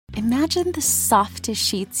Imagine the softest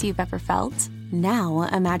sheets you've ever felt. Now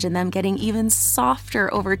imagine them getting even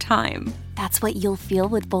softer over time. That's what you'll feel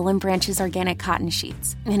with Boll & Branch's organic cotton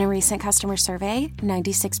sheets. In a recent customer survey,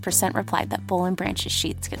 96% replied that Boll & Branch's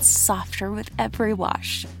sheets get softer with every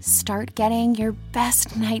wash. Start getting your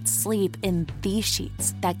best night's sleep in these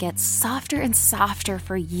sheets that get softer and softer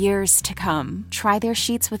for years to come. Try their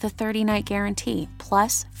sheets with a 30-night guarantee,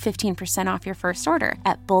 plus 15% off your first order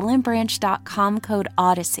at bollandbranch.com code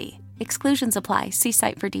Odyssey. Exclusions apply. See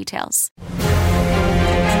site for details.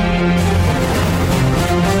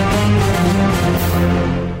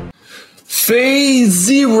 Phase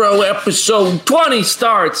Zero episode 20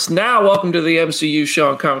 starts now. Welcome to the MCU show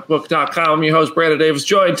on comicbook.com. I'm your host, Brandon Davis,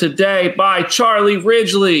 joined today by Charlie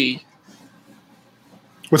Ridgely.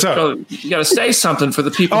 What's up? Charlie, you got to say something for the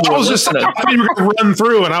people who are listening. I thought you were going to run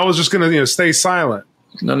through, and I was just going to stay silent.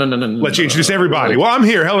 No. Let you introduce everybody. Well, I'm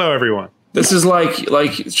here. Hello, everyone. This is like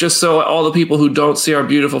just so all the people who don't see our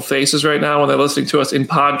beautiful faces right now when they're listening to us in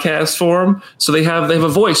podcast form, so they have a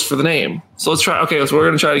voice for the name. So let's try. Okay, so we're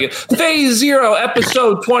going to try it again. Phase Zero,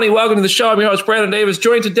 episode 20. Welcome to the show. I'm your host, Brandon Davis,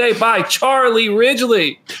 joined today by Charlie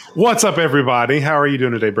Ridgely. What's up, everybody? How are you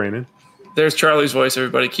doing today, Brandon? There's Charlie's voice,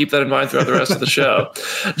 everybody. Keep that in mind throughout the rest of the show.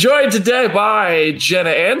 Joined today by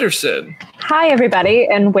Jenna Anderson. Hi, everybody,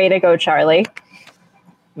 and way to go, Charlie.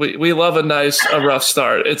 We love a rough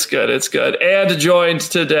start. It's good. And joined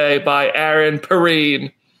today by Aaron Perrine.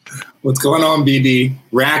 What's going on, BD?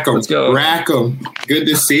 Rack 'em. Good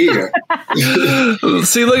to see you.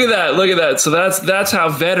 See, look at that. So that's how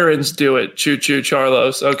veterans do it. Choo choo,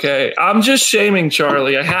 Charlos. Okay, I'm just shaming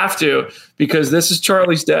Charlie. I have to, because this is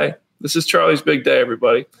Charlie's day. This is Charlie's big day,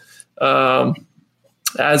 everybody.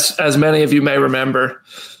 As many of you may remember,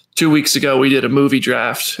 2 weeks ago, we did a movie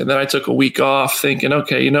draft, and then I took a week off thinking,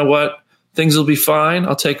 okay, you know what? Things will be fine.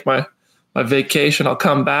 I'll take my vacation. I'll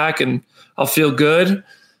come back, and I'll feel good. And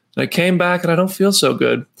I came back, and I don't feel so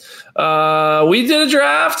good. We did a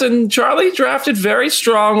draft, and Charlie drafted very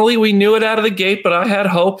strongly. We knew it out of the gate, but I had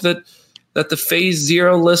hope that the Phase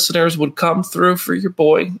Zero listeners would come through for your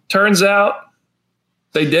boy. Turns out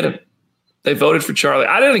they didn't. They voted for Charlie.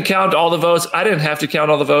 I didn't count all the votes. I didn't have to count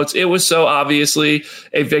all the votes. It was so obviously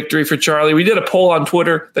a victory for Charlie. We did a poll on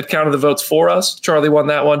Twitter that counted the votes for us. Charlie won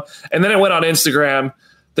that one. And then it went on Instagram.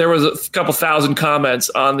 There was a couple thousand comments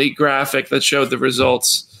on the graphic that showed the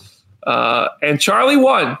results. And Charlie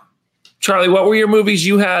won. Charlie, what were your movies?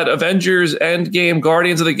 You had Avengers, Endgame,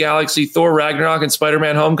 Guardians of the Galaxy, Thor, Ragnarok, and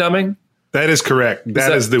Spider-Man Homecoming? That is correct.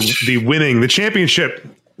 That is the championship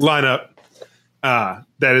lineup.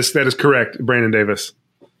 That is correct, Brandon Davis.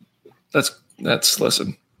 That's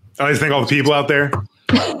listen. I like to thank all the people out there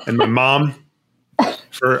and my mom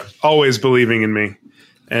for always believing in me.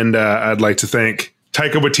 And I'd like to thank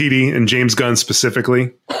Taika Waititi and James Gunn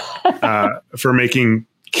specifically for making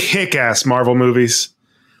kick-ass Marvel movies.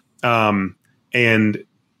 And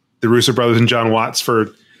the Russo brothers and John Watts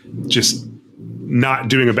for just not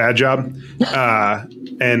doing a bad job.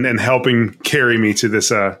 And helping carry me to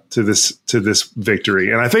this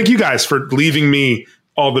victory. And I thank you guys for leaving me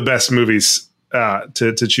all the best movies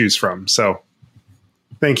to choose from. So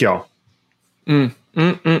thank y'all.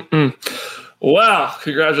 Wow.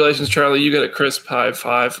 Congratulations, Charlie. You get a crisp high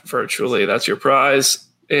five virtually. That's your prize.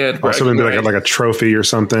 And something like a trophy or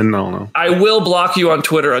something. I don't know. I will block you on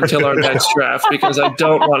Twitter until our next draft because I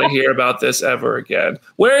don't want to hear about this ever again.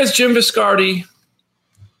 Where is Jim Viscardi?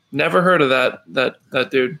 Never heard of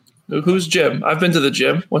that dude. Who's Jim? I've been to the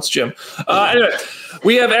gym. What's Jim? Anyway,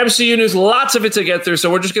 we have MCU news, lots of it to get through,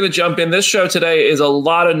 so we're just going to jump in. This show today is a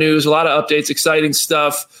lot of news, a lot of updates, exciting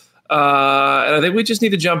stuff, and I think we just need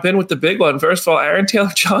to jump in with the big one. First of all, Aaron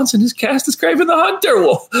Taylor Johnson is cast as Kraven the Hunter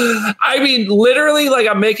Wolf. I mean, literally,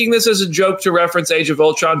 I'm making this as a joke to reference Age of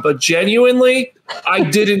Ultron, but genuinely, I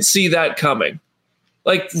didn't see that coming.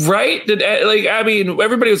 Right?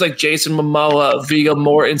 Everybody was like Jason Momoa, Viggo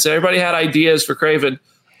Mortensen. Everybody had ideas for Kraven.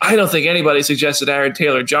 I don't think anybody suggested Aaron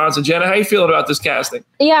Taylor Johnson. Jenna, how are you feeling about this casting?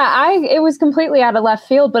 Yeah, it was completely out of left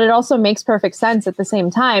field, but it also makes perfect sense at the same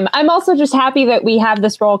time. I'm also just happy that we have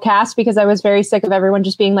this role cast because I was very sick of everyone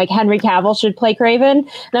just being like, Henry Cavill should play Kraven.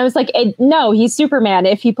 And I was like, no, he's Superman.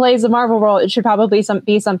 If he plays a Marvel role, it should probably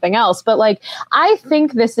be something else. But I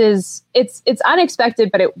think this is, it's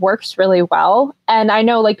unexpected, but it works really well. And I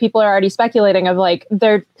know people are already speculating of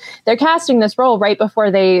they're casting this role right before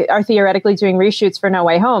they are theoretically doing reshoots for No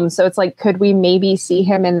Way Home. So it's could we maybe see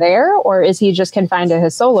him in there, or is he just confined to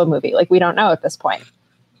his solo movie? We don't know at this point.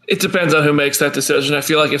 It depends on who makes that decision. I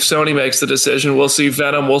feel like if Sony makes the decision, we'll see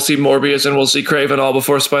Venom, we'll see Morbius, and we'll see Kraven all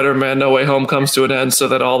before Spider-Man No Way Home comes to an end so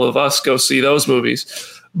that all of us go see those movies.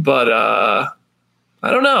 But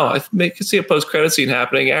I don't know. I can see a post-credit scene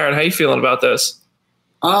happening. Aaron, how you feeling about this?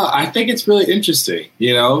 I think it's really interesting,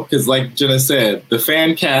 because like Jenna said, the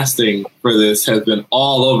fan casting for this has been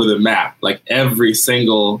all over the map. Like every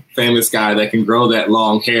single famous guy that can grow that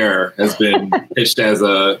long hair has been pitched as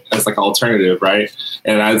like an alternative, right?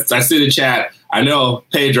 And I see the chat. I know,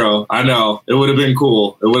 Pedro. I know it would have been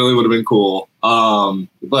cool. It really would have been cool.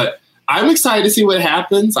 But I'm excited to see what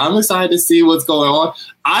happens. I'm excited to see what's going on.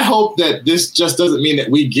 I hope that this just doesn't mean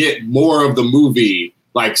that we get more of the movie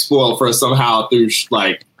like spoiled for us somehow through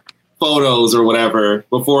like photos or whatever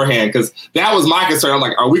beforehand. Because that was my concern. I'm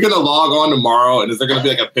like, are we going to log on tomorrow? And is there going to be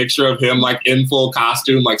like a picture of him like in full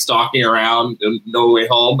costume, like stalking around in No Way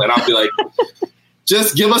Home? And I'll be like,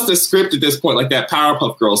 just give us the script at this point, like that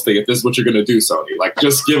Powerpuff Girls thing. If this is what you're going to do, Sony, like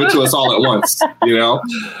just give it to us all at once,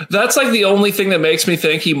 That's like the only thing that makes me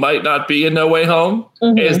think he might not be in No Way Home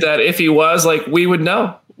is that if he was, like, we would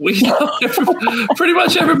know. We know pretty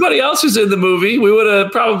much everybody else who's in the movie. We would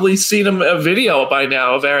have probably seen a video by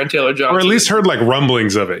now of Aaron Taylor Johnson, or at least heard like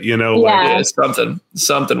rumblings of it. Yeah,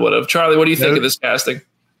 something would have. Charlie, what do you think of this casting?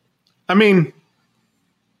 I mean,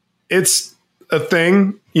 it's a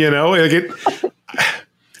thing,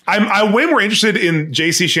 I'm way more interested in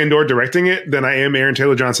J.C. Chandor directing it than I am Aaron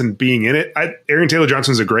Taylor Johnson being in it. Aaron Taylor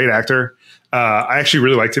Johnson's a great actor. I actually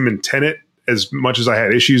really liked him in Tenet. As much as I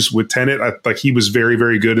had issues with Tenet, he was very,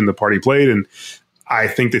 very good in the part he played. And I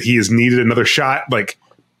think that he has needed another shot. Like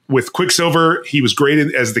with Quicksilver, he was great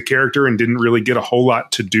as the character and didn't really get a whole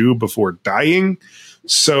lot to do before dying.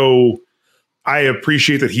 So I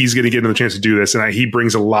appreciate that he's going to get another chance to do this. And he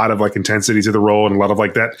brings a lot of like intensity to the role and a lot of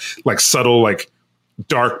like that, like subtle, like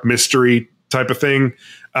dark mystery type of thing.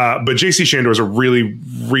 But J.C. Chandor is a really,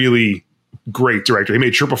 really great director. He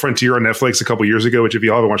made Triple Frontier on Netflix a couple years ago, which if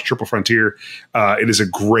you all haven't watched Triple Frontier, it is a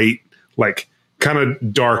great, like, kind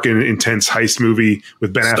of dark and intense heist movie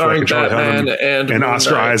with Ben Affleck and Charlie Hunnam and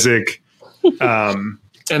Oscar Isaac. And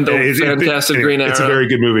the fantastic Green Arrow. It's a very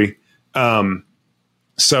good movie.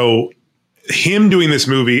 So him doing this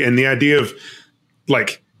movie and the idea of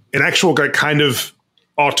like an actual kind of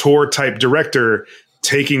auteur type director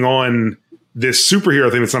taking on this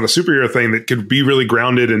superhero thing that's not a superhero thing that could be really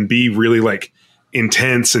grounded and be really like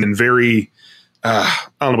intense and very I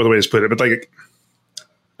don't know what the way to put it, but like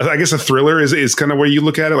I guess a thriller is kind of where you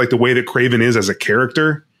look at it, like the way that Kraven is as a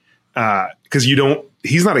character, because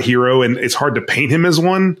he's not a hero and it's hard to paint him as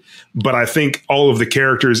one. But I think all of the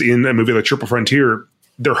characters in a movie like Triple Frontier,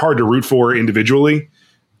 they're hard to root for individually.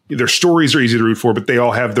 Their stories are easy to root for, but they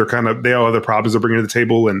all have their problems they're bringing to the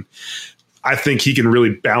table. And I think he can really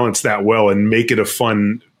balance that well and make it a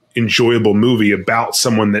fun, enjoyable movie about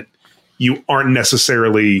someone that you aren't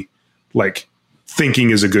necessarily like thinking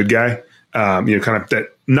is a good guy. Kind of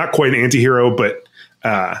that, not quite an anti-hero, but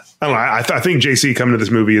I don't know. I think JC coming to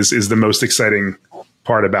this movie is the most exciting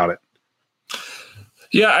part about it.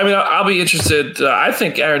 Yeah, I mean, I'll be interested. I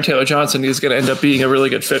think Aaron Taylor Johnson is going to end up being a really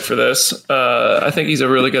good fit for this. I think he's a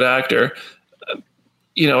really good actor.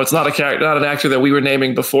 It's not an actor that we were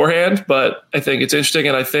naming beforehand, but I think it's interesting.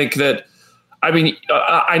 And I think that,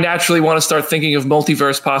 I naturally want to start thinking of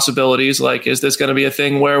multiverse possibilities. Like, is this going to be a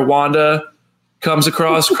thing where Wanda comes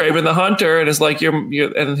across Kraven the Hunter and is like,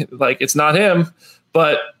 and like, it's not him,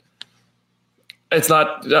 but it's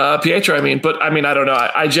not Pietro. But I don't know.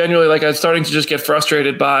 I genuinely I'm starting to just get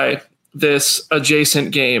frustrated by this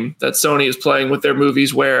adjacent game that Sony is playing with their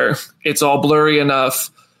movies where it's all blurry enough,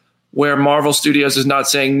 where Marvel Studios is not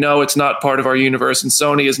saying, no, it's not part of our universe. And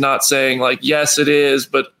Sony is not saying like, yes, it is,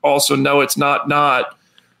 but also, no, it's not.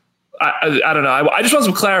 I don't know. I just want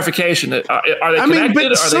some clarification. Are they connected?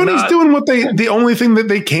 But Sony's doing the only thing that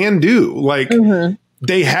they can do. Like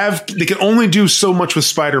they can only do so much with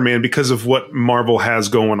Spider-Man because of what Marvel has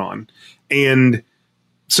going on. And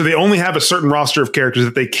so they only have a certain roster of characters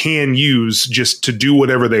that they can use just to do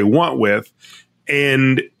whatever they want with.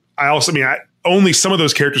 And only some of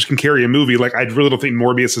those characters can carry a movie. Like, I really don't think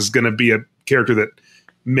Morbius is going to be a character that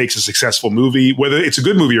makes a successful movie. Whether it's a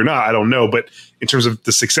good movie or not, I don't know. But in terms of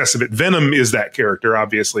the success of it, Venom is that character,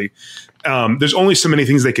 obviously. There's only so many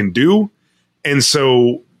things they can do. And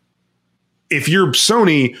so if you're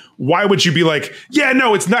Sony, why would you be like, yeah,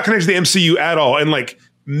 no, it's not connected to the MCU at all, and like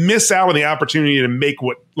miss out on the opportunity to make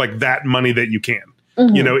that money that you can?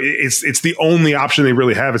 It's the only option they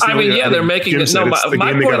really have. They're making it. No,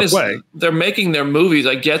 my point is they're making their movies.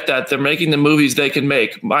 I get that. They're making the movies they can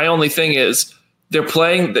make. My only thing is they're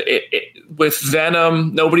playing with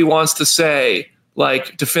Venom. Nobody wants to say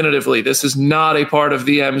like definitively this is not a part of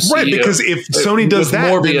the MCU. Right, because if Sony does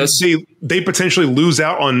that, Morbius, then they potentially lose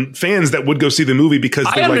out on fans that would go see the movie because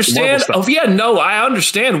they understand. Like the Marvel stuff. I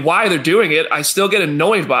understand why they're doing it. I still get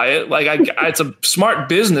annoyed by it. Like it's a smart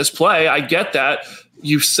business play. I get that.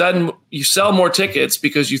 You sell more tickets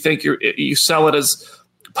because you think you sell it as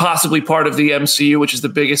possibly part of the MCU, which is the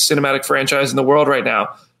biggest cinematic franchise in the world right now.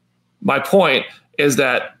 My point is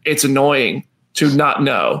that it's annoying to not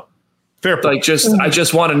know. Fair point. I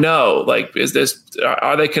just want to know, like,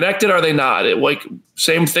 are they connected? Are they not?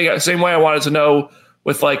 Same way I wanted to know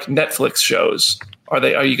with like Netflix shows.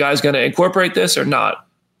 Are you guys going to incorporate this or not?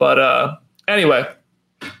 But anyway,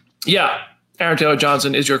 yeah. Aaron Taylor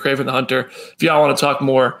Johnson is your Kraven the Hunter. If y'all want to talk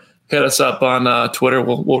more, hit us up on Twitter.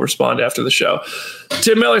 We'll respond after the show.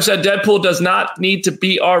 Tim Miller said Deadpool does not need to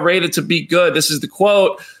be R-rated to be good. This is the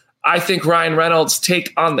quote. I think Ryan Reynolds'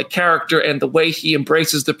 take on the character and the way he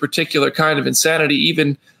embraces the particular kind of insanity,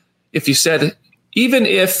 even if you said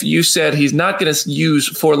he's not going to use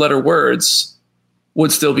 4-letter words,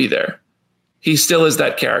 would still be there. He still is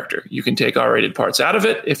that character. You can take R-rated parts out of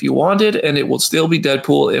it if you wanted, and it will still be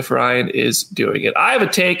Deadpool if Ryan is doing it. I have a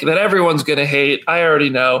take that everyone's going to hate. I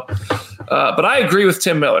already know. But I agree with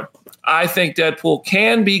Tim Miller. I think Deadpool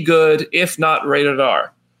can be good if not rated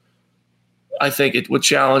R. I think it would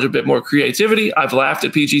challenge a bit more creativity. I've laughed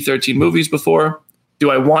at PG-13 movies before.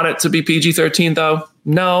 Do I want it to be PG-13, though?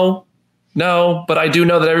 No, but I do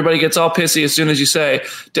know that everybody gets all pissy as soon as you say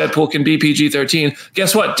Deadpool can be PG-13.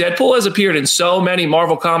 Guess what? Deadpool has appeared in so many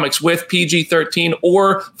Marvel comics with PG-13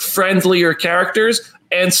 or friendlier characters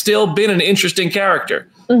and still been an interesting character.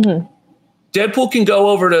 Mm-hmm. Deadpool can go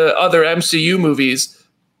over to other MCU movies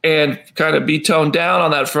and kind of be toned down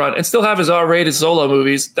on that front and still have his R-rated solo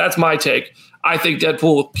movies. That's my take. I think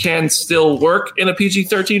Deadpool can still work in a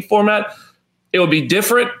PG-13 format. It would be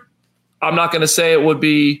different. I'm not going to say it would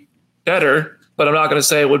be better, but I'm not going to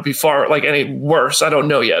say it would be far like any worse. I don't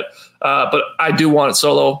know yet. But I do want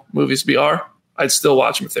solo movies to be R. I'd still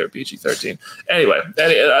watch them if they were PG-13. Anyway,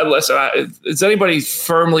 listen, does anybody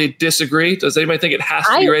firmly disagree? Does anybody think it has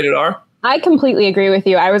to be rated R? I completely agree with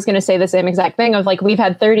you. I was going to say the same exact thing of like, we've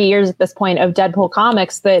had 30 years at this point of Deadpool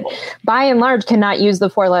comics that by and large cannot use the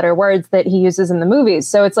 4-letter words that he uses in the movies.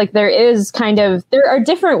 So it's like, there are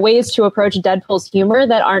different ways to approach Deadpool's humor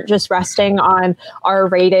that aren't just resting on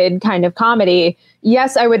R-rated kind of comedy.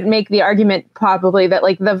 Yes, I would make the argument probably that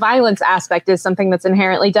like the violence aspect is something that's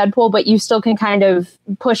inherently Deadpool, but you still can kind of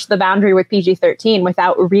push the boundary with PG-13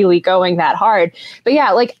 without really going that hard. But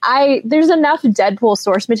yeah, like there's enough Deadpool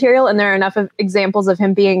source material and there are enough of examples of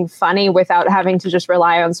him being funny without having to just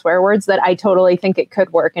rely on swear words that I totally think it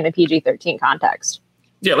could work in a PG-13 context.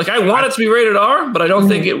 Yeah, like I want it to be rated R, but I don't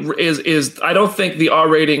think it is. I don't think the R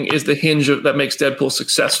rating is the hinge that makes Deadpool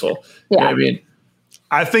successful. Yeah. You know what I mean?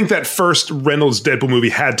 I think that first Reynolds Deadpool movie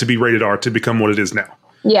had to be rated R to become what it is now.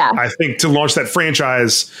 Yeah. I think to launch that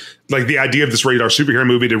franchise, like the idea of this rated R superhero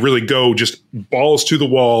movie to really go just balls to the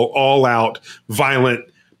wall, all out, violent,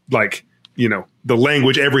 like, you know, the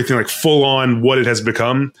language, everything, like full on what it has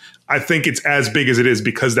become. I think it's as big as it is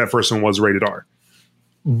because that first one was rated R.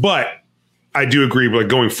 But I do agree with like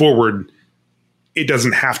going forward, it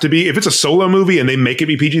doesn't have to be. If it's a solo movie and they make it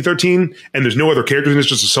be PG-13 and there's no other characters and it's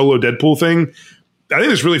just a solo Deadpool thing, I think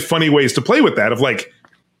there's really funny ways to play with that of like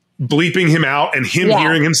bleeping him out and him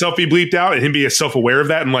hearing himself be bleeped out and him be self-aware of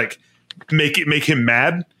that and like make him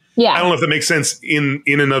mad. Yeah. I don't know if that makes sense in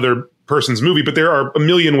another person's movie, but there are a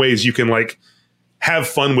million ways you can like have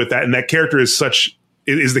fun with that. And that character is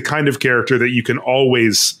the kind of character that you can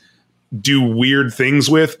always do weird things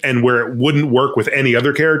with and where it wouldn't work with any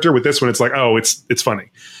other character. With this one, it's like, oh, it's funny.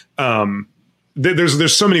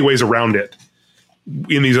 There's so many ways around it.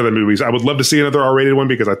 In these other movies, I would love to see another R-rated one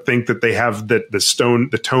because I think that they have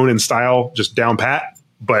the tone and style just down pat.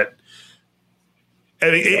 But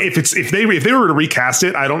if they were to recast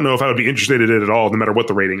it, I don't know if I would be interested in it at all, no matter what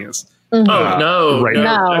the rating is. Mm-hmm. No.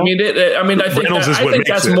 I think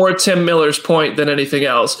that's more Tim Miller's point than anything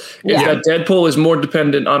else. Is that Deadpool is more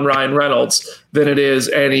dependent on Ryan Reynolds than it is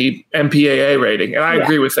any MPAA rating, and I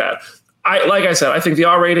agree with that. Like I said, I think the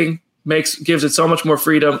R rating gives it so much more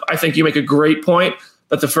freedom. I think you make a great point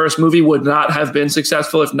that the first movie would not have been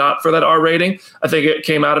successful if not for that R rating. I think it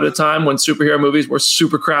came out at a time when superhero movies were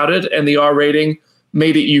super crowded and the R rating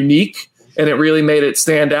made it unique and it really made it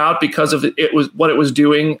stand out because of it was what it was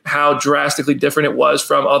doing, how drastically different it was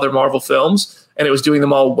from other Marvel films, and it was doing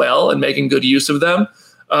them all well and making good use of them.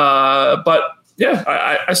 But yeah,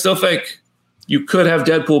 I still think you could have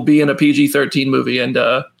Deadpool be in a PG-13 movie and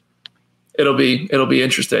It'll be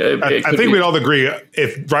interesting. I think we'd all agree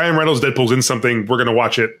if Ryan Reynolds Deadpool's in something, we're going to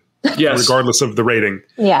watch it Yes. regardless of the rating.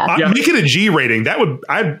 Yeah. Make it a G rating.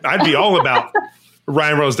 I'd be all about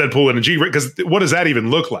Ryan Reynolds Deadpool in a G rating, because what does that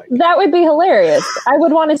even look like? That would be hilarious. I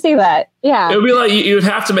would want to see that. Yeah. It would be like you'd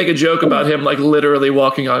have to make a joke about him like literally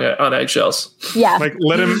walking on eggshells. Yeah. Like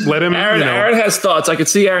let him. Aaron has thoughts. I could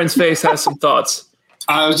see Aaron's face has some thoughts.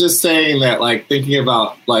 I was just saying that, like, thinking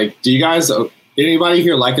about, like, do you guys, anybody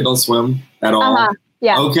here like Adult Swim at all? Uh-huh.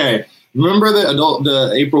 Yeah. Okay. Remember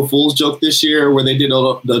the April Fool's joke this year where they did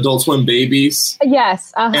the Adult Swim babies?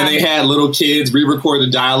 Yes. Uh-huh. And they had little kids re-record the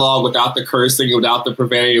dialogue without the cursing, without the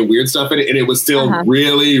profanity and weird stuff in it. And it was still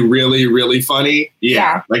really, really, really funny.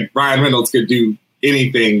 Yeah. Like Ryan Reynolds could do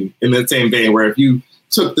anything in the same vein, where if you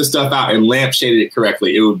took the stuff out and lampshaded it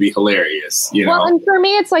correctly, it would be hilarious. You know? Well, and for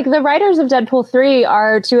me, it's like the writers of Deadpool 3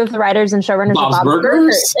 are two of the writers and showrunners of Bob's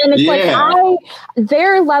Burgers. And it's like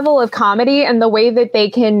their level of comedy and the way that they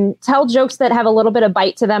can tell jokes that have a little bit of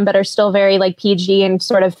bite to them, but are still very like PG and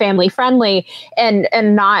sort of family friendly and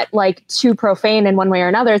not like too profane in one way or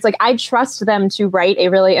another. It's like I trust them to write a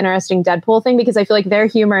really interesting Deadpool thing, because I feel like their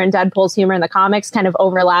humor and Deadpool's humor in the comics kind of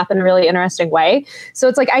overlap in a really interesting way. So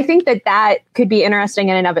it's like I think that could be interesting in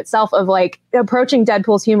and of itself, of like approaching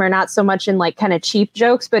Deadpool's humor not so much in like kind of cheap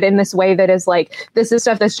jokes, but in this way that is like, this is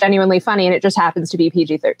stuff that's genuinely funny and it just happens to be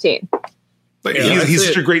PG-13. Like he's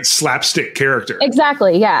such a great slapstick character.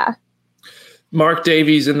 Exactly. Yeah. Mark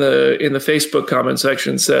Davies in the Facebook comment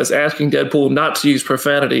section says asking Deadpool not to use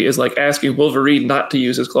profanity is like asking Wolverine not to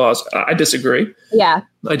use his claws. I disagree. Yeah.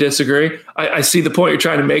 I disagree. I see the point you're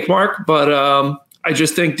trying to make, Mark, but I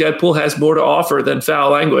just think Deadpool has more to offer than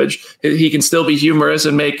foul language. He can still be humorous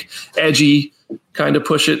and make edgy, kind of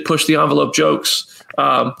push the envelope jokes.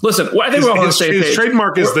 Listen, I think we're all on the same page. His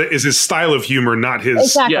trademark is his style of humor, not his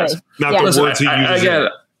exactly. not the words he uses. Again,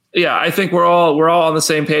 I think we're all on the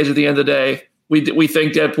same page at the end of the day. We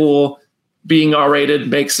think Deadpool being R-rated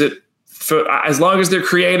makes it, for as long as they're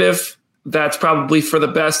creative, that's probably for the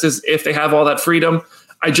best, is if they have all that freedom.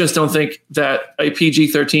 I just don't think that a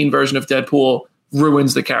PG-13 version of Deadpool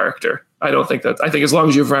ruins the character. I don't think that. I think as long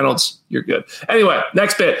as you have Reynolds, you're good. Anyway,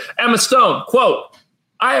 next bit. Emma Stone, quote,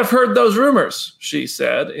 "I have heard those rumors," she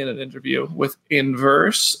said in an interview with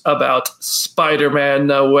Inverse about Spider-Man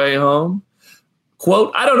No Way Home.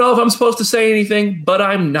 Quote, "I don't know if I'm supposed to say anything, but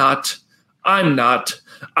I'm not.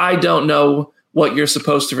 I don't know what you're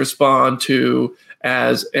supposed to respond to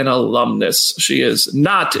as an alumnus. She is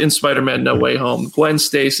not in Spider-Man No Way Home. Gwen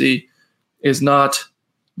Stacy is not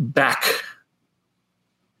back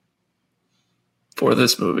for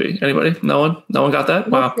this movie." Anybody? No one got that?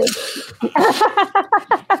 Wow.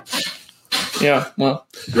 Yeah. Well,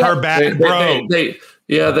 her back, bro. They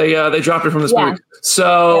dropped her from this movie,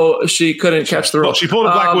 so she couldn't catch the role. Well, she pulled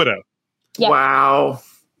a Black Widow. Yeah. Wow.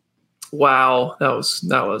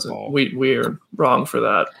 That wasn't. We're wrong for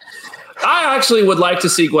that. I actually would like to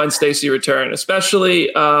see Gwen Stacy return,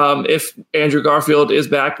 especially if Andrew Garfield is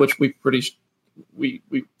back, which we pretty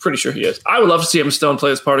sure he is. I would love to see Emma Stone play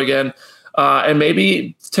this part again, and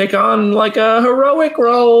maybe take on like a heroic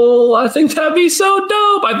role. I think that'd be so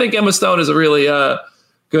dope. I think Emma Stone is a really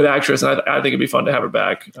good actress, and I think it'd be fun to have her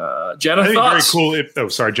back. Jenna, I think thoughts? very cool.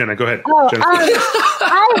 Sorry, Jenna, go ahead. Jenna.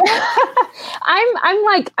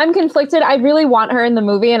 I'm conflicted. I really want her in the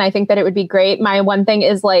movie, and I think that it would be great. My one thing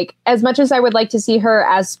is, like, as much as I would like to see her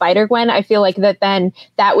as Spider-Gwen, I feel like that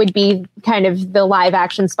would be kind of the live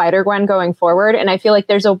action Spider-Gwen going forward. And I feel like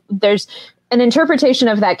there's an interpretation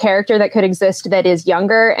of that character that could exist that is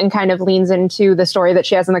younger and kind of leans into the story that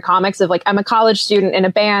she has in the comics of like, I'm a college student in a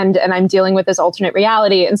band and I'm dealing with this alternate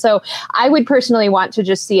reality. And so I would personally want to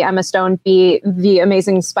just see Emma Stone be the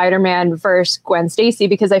Amazing Spider-Man versus Gwen Stacy,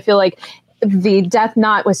 because I feel like the death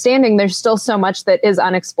notwithstanding, there's still so much that is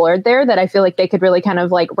unexplored there that I feel like they could really kind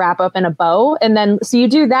of like wrap up in a bow. And then, so you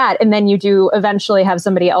do that, and then you do eventually have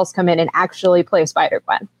somebody else come in and actually play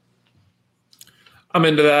Spider-Gwen. I'm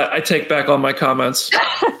into that. I take back all my comments.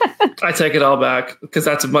 I take it all back, because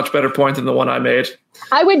that's a much better point than the one I made.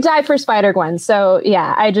 I would die for Spider-Gwen. So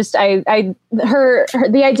yeah, the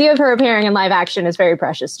idea of her appearing in live action is very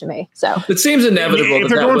precious to me. So it seems inevitable. If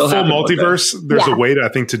they're going full multiverse, there's a way to, I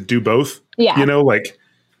think, to do both. Yeah. You know, like,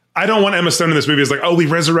 I don't want Emma Stone in this movie. It's like, oh, we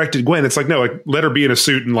resurrected Gwen. It's like, no, like, let her be in a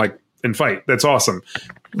suit and fight. That's awesome.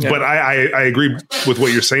 Yeah. But I agree with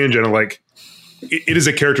what you're saying, Jenna. Like, it is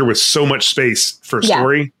a character with so much space for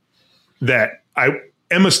story that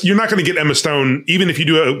you're not going to get Emma Stone, even if you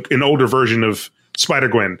do an older version of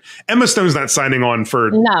Spider-Gwen. Emma Stone's not signing on for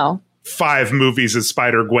 5 movies as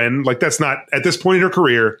Spider-Gwen. Like, that's not, at this point in her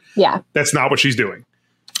career, that's not what she's doing.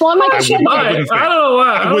 Well, my I don't know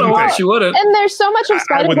why. I don't know why she wouldn't. And there's so much of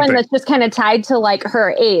Spider-Gwen that's just kind of tied to like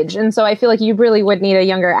her age, and so I feel like you really would need a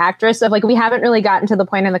younger actress. Of like, we haven't really gotten to the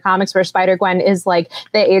point in the comics where Spider-Gwen is like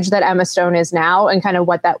the age that Emma Stone is now, and kind of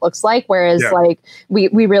what that looks like. Whereas like we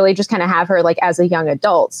really just kind of have her like as a young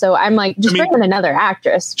adult. So I'm like, just bring in another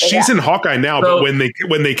actress. She's in Hawkeye now, but when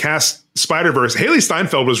they cast Spider-Verse, Haley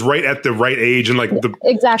Steinfeld was right at the right age, and like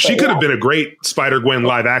she could have been a great Spider-Gwen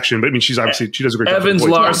live action. But I mean, she does a great job. Evans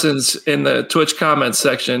Larson's in the Twitch comments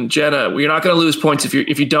section. Jenna, you're not going to lose points if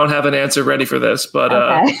you don't have an answer ready for this.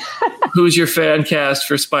 But who's your fan cast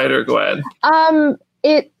for Spider-Gwen?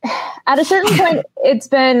 It at a certain point, it's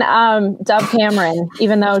been Dove Cameron,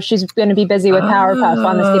 even though she's going to be busy with Powerpuff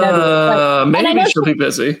on the CW. Maybe she'll be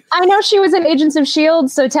busy. I know she was in Agents of S.H.I.E.L.D.,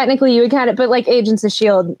 so technically you would count it, but like Agents of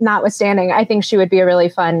S.H.I.E.L.D. notwithstanding, I think she would be a really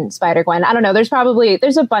fun Spider-Gwen. I don't know.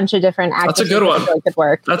 There's a bunch of different actors. That's a good one. Really could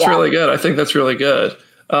work. That's really good. I think that's really good.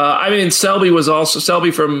 I mean, Selby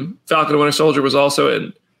from Falcon and Winter Soldier was also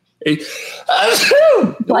in.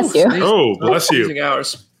 Bless you. Oh, bless you.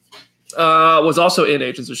 Hours. Was also in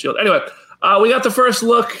Agents of S.H.I.E.L.D. Anyway, we got the first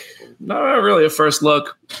look. Not really a first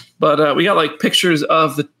look, but we got like pictures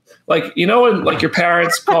of the, like, you know, when like your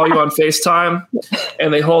parents call you on FaceTime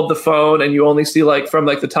and they hold the phone and you only see like from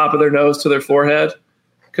like the top of their nose to their forehead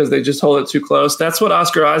because they just hold it too close. That's what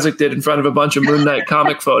Oscar Isaac did in front of a bunch of Moon Knight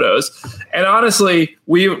comic photos. And honestly,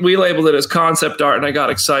 we labeled it as concept art and I got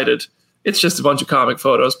excited. It's just a bunch of comic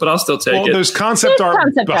photos, but I'll still take it. There's concept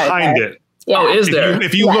art behind it. Yeah. Oh, is there?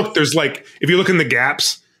 If you look, there's like, if you look in the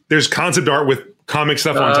gaps, there's concept art with comic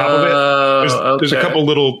stuff on top of it. There's a couple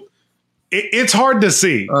little, it's hard to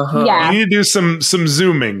see. Yeah. You need to do some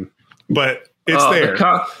zooming, but it's there.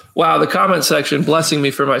 The comment section blessing me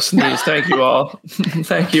for my sneeze. Thank you all.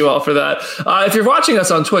 Thank you all for that. If you're watching us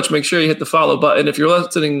on Twitch, make sure you hit the follow button. If you're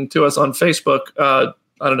listening to us on Facebook, I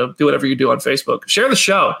don't know, do whatever you do on Facebook. Share the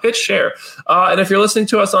show. Hit share. And if you're listening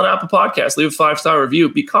to us on Apple Podcasts, leave a 5-star review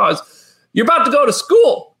because you're about to go to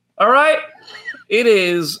school. All right?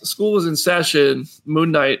 School is in session, Moon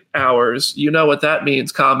Knight hours. You know what that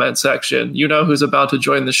means, comment section. You know who's about to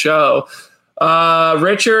join the show.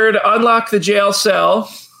 Richard, unlock the jail cell,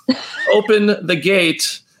 open the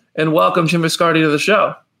gate, and welcome Jim Viscardi to the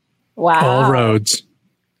show. Wow. All roads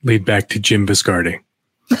lead back to Jim Viscardi.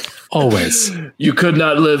 Always. You could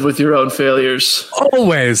not live with your own failures.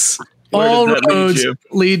 Always. All roads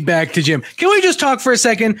lead back to Jim. Can we just talk for a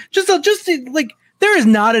second? Just like, there is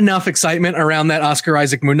not enough excitement around that Oscar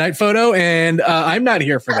Isaac Moon Knight photo, and I'm not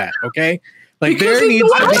here for that. Okay, like because there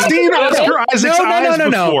needs to be. I've seen Oscar Isaac's eyes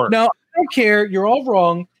before. No, I don't care. You're all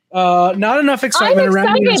wrong. Not enough excitement around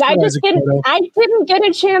the I didn't get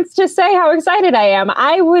a chance to say how excited I am.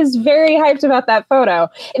 I was very hyped about that photo.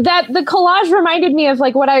 That the collage reminded me of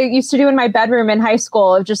like what I used to do in my bedroom in high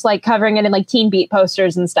school, of just like covering it in like Teen Beat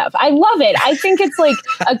posters and stuff. I love it. I think it's like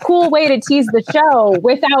a cool way to tease the show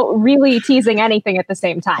without really teasing anything at the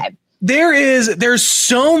same time. There's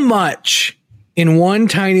so much in one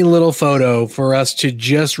tiny little photo for us to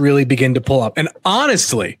just really begin to pull up. And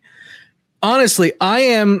honestly,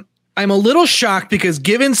 I'm a little shocked because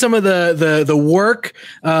given some of the work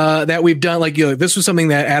that we've done, like, you know, this was something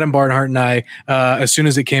that Adam Barnhart and I, as soon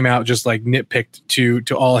as it came out, just like nitpicked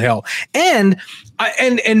to all hell. And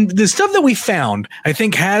the stuff that we found, I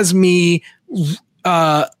think, has me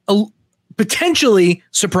potentially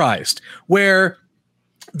surprised. Where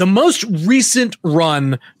the most recent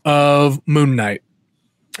run of Moon Knight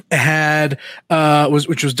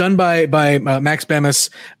which was done by Max Bemis,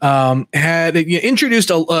 had introduced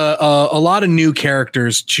a lot of new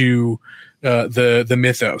characters to the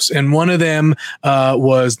mythos, and one of them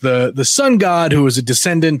was the sun god, who was a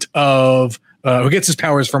descendant of who gets his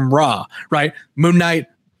powers from Ra. Right, Moon Knight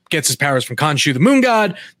gets his powers from Khonshu, the moon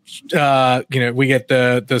god. We get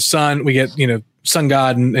the sun, we get sun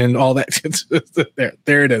god and all that.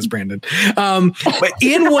 there it is, Brandon. But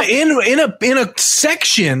in a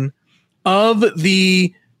section of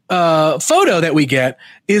the photo that we get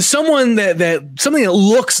is someone that something that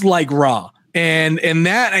looks like Ra. And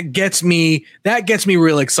that gets me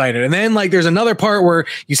real excited. And then like there's another part where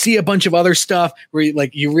you see a bunch of other stuff where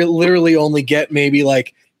you literally only get maybe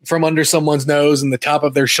like from under someone's nose and the top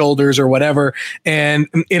of their shoulders or whatever, and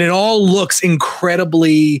it all looks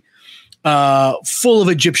incredibly full of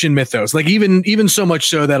Egyptian mythos. Like even so much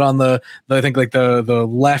so that on the I think like the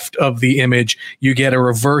left of the image you get a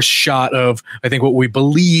reverse shot of, I think, what we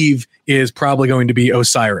believe is probably going to be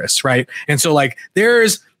Osiris, right? And so like there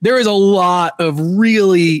is a lot of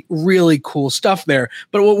really, really cool stuff there.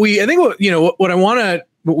 But what we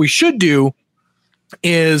should do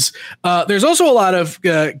is there's also a lot of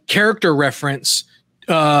character reference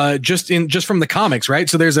just from the comics, right?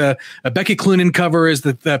 So there's a Becky Cloonan cover is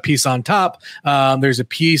the piece on top. There's a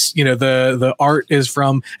piece, the art is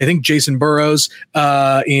from, I think, Jason Burrows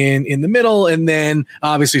in the middle, and then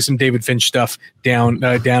obviously some David Finch stuff down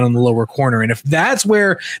in the lower corner. And if that's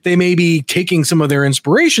where they may be taking some of their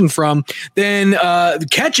inspiration from, then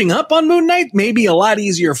catching up on Moon Knight may be a lot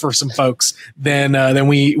easier for some folks than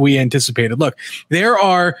we anticipated. Look, there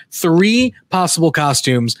are 3 possible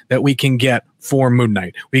costumes that we can get for Moon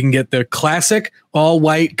Knight. We can get the classic all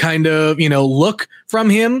white kind of, look from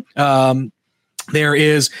him. There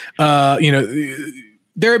is,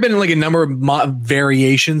 there have been like a number of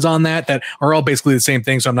variations on that are all basically the same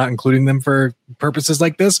thing. So I'm not including them for purposes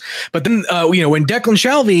like this. But then, when Declan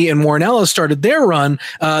Shalvey and Warren Ellis started their run,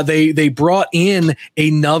 they brought in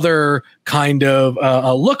another kind of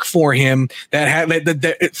a look for him that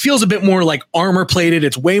it feels a bit more like armor plated.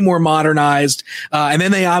 It's way more modernized. And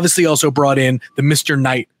then they obviously also brought in the Mr.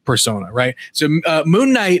 Knight persona, right? So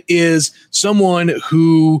Moon Knight is someone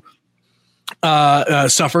who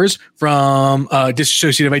suffers from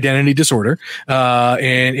dissociative identity disorder,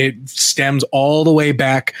 and it stems all the way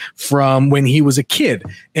back from when he was a kid.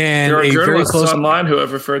 And there are journalists very close online who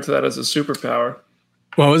have referred to that as a superpower.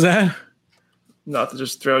 What was that? Not to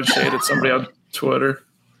just throw shade at somebody on Twitter.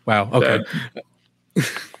 Wow. Okay.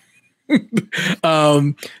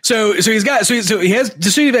 So he has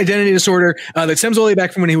dissociative identity disorder that stems all the way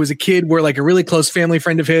back from when he was a kid, where like a really close family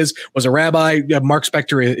friend of his was a rabbi. Mark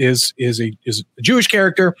Spector is a Jewish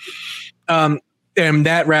character. And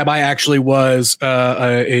that rabbi actually was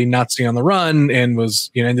a Nazi on the run and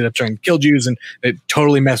was, ended up trying to kill Jews, and it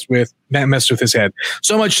totally messed with his head.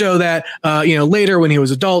 So much so that, later when he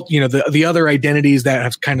was adult, the other identities that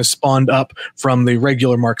have kind of spawned up from the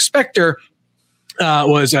regular Mark Spector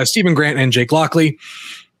was Stephen Grant and Jake Lockley.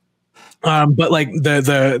 But like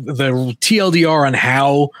the TLDR on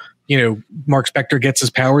how, Mark Spector gets his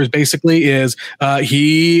powers basically is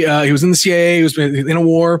he was in the CIA, he was in a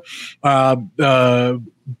war,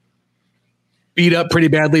 beat up pretty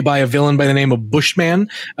badly by a villain by the name of Bushman,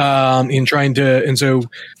 and so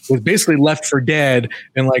was basically left for dead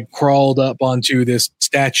and like crawled up onto this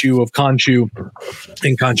statue of Khonshu,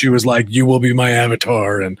 and Khonshu was like, "You will be my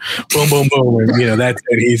avatar," and boom, boom, boom, and that's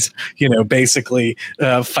it. He's basically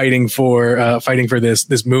fighting for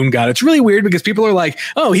this moon god. It's really weird because people are like,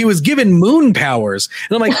 "Oh, he was given moon powers,"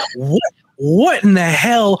 and I'm like, "What? What in the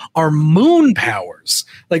hell are moon powers?"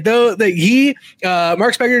 Like, though that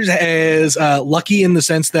Mark Spector is lucky in the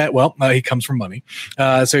sense that, he comes from money,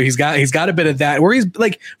 so he's got a bit of that. Where he's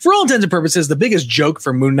like, for all intents and purposes, the biggest joke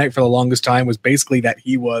for Moon Knight for the longest time was basically that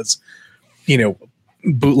he was,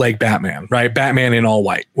 bootleg Batman, right? Batman in all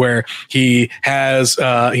white, where he has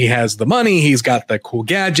the money, he's got the cool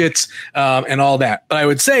gadgets, and all that. But I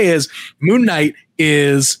would say is Moon Knight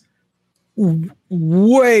is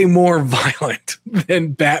way more violent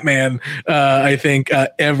than Batman, I think,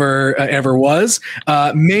 ever was.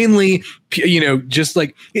 Mainly, just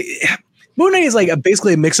like Moon Knight is like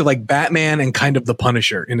basically a mix of like Batman and kind of the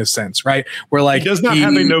Punisher in a sense, right? Where like he does not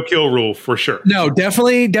have a no kill rule for sure. No,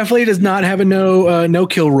 definitely does not have a no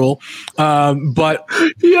kill rule. But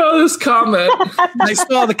this comment, I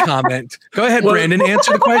saw the comment. Go ahead, Brandon,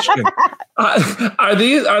 answer the question.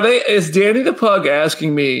 Is Danny the Pug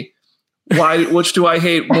asking me which do I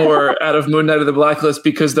hate more out of Moon Knight or the Blacklist,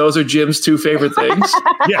 because those are Jim's 2 favorite things?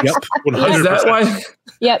 Yes, 100%. Is that why?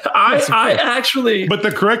 Yep. I actually. But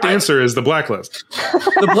the correct answer is the Blacklist.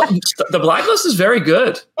 The Blacklist is very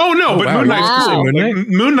good. Oh no, but wow. Moon Knight's cool.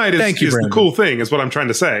 Moon Knight is the cool thing. Is what I'm trying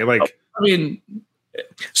to say. Like, I mean,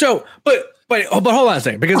 so, but hold on a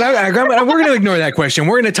second, because we're going to ignore that question.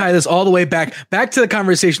 We're going to tie this all the way back to the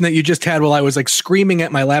conversation that you just had while I was like screaming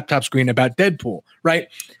at my laptop screen about Deadpool, right?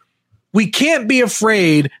 We can't be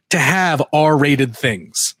afraid to have R-rated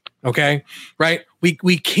things. Okay. Right.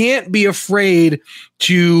 We can't be afraid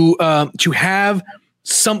to have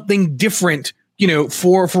something different,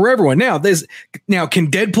 for everyone. Now can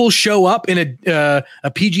Deadpool show up in a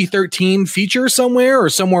PG-13 feature somewhere or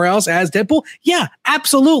somewhere else as Deadpool? Yeah,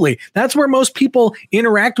 absolutely. That's where most people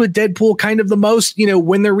interact with Deadpool kind of the most,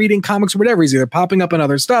 when they're reading comics or whatever. He's either popping up in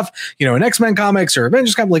other stuff, in X-Men comics or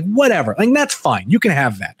Avengers comics, like whatever. Like, that's fine. You can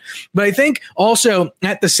have that. But I think also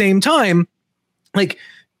at the same time, like,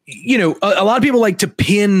 a lot of people like to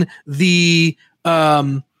pin the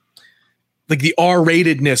like the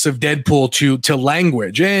R-ratedness of Deadpool to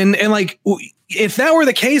language, and like if that were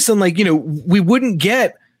the case, then like we wouldn't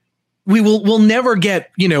get we'll never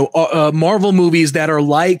get, Marvel movies that are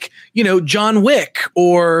like, John Wick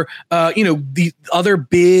or, the other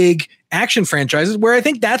big action franchises, where I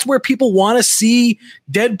think that's where people want to see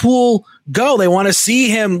Deadpool go. They want to see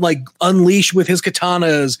him like unleash with his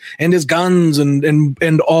katanas and his guns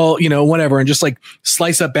and all, whatever, and just like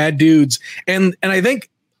slice up bad dudes. And I think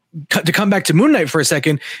to come back to Moon Knight for a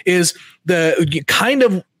second is the kind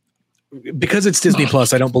of, because it's Disney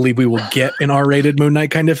Plus, I don't believe we will get an R-rated Moon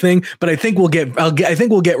Knight kind of thing, but I think we'll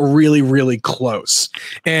get really, really close.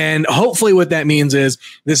 And hopefully what that means is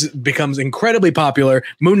this becomes incredibly popular.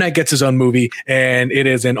 Moon Knight gets his own movie, and it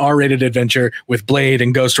is an R-rated adventure with Blade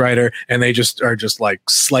and Ghost Rider, and they just are just like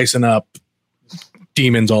slicing up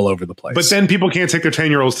demons all over the place. But then people can't take their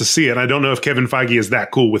 10-year-olds to see it. I don't know if Kevin Feige is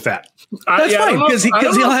that cool with that. That's fine, because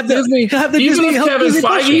he'll have the Disney. Even if Kevin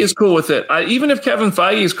Feige is cool with it, I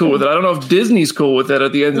don't know if Disney's cool with it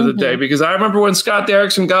at the end of the day, because I remember when Scott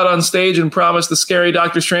Derrickson got on stage and promised the scary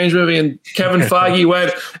Doctor Strange movie, and Kevin Feige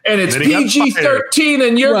went, and it's PG-13,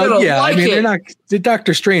 and you're gonna like it. They're not the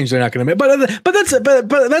Doctor Strange. They're not going to make,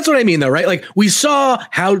 but that's what I mean, though, right? Like we saw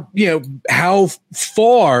how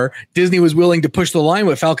far Disney was willing to push the line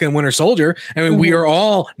with Falcon and Winter Soldier. I mean, we are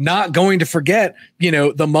all not going to forget,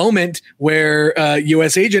 the moment where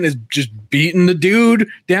U.S. Agent is just beating the dude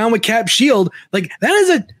down with Cap shield. Like that is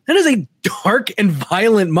a dark and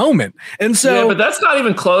violent moment. And so, but that's not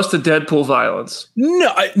even close to Deadpool violence.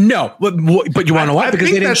 No, but you want to know why?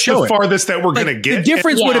 Because they didn't show the farthest that we're going to get. The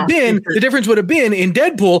difference would have been in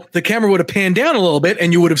Deadpool, the camera would have panned down a little bit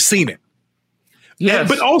and you would have seen it. Yes.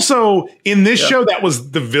 But also in this show, that was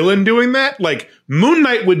the villain doing that. Like Moon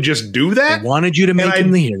Knight would just do that. They wanted you to make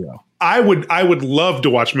him the hero. I would love to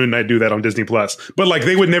watch Moon Knight do that on Disney Plus, but like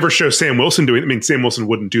they would never show Sam Wilson doing it. I mean, Sam Wilson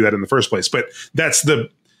wouldn't do that in the first place, but that's that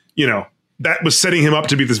was setting him up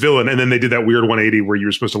to be this villain. And then they did that weird 180 where you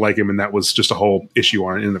were supposed to like him. And that was just a whole issue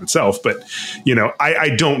on in and of itself. But,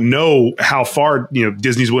 I don't know how far,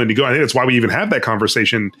 Disney's willing to go. I think that's why we even have that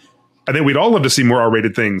conversation. I think we'd all love to see more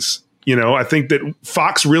R-rated things. I think that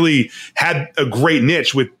Fox really had a great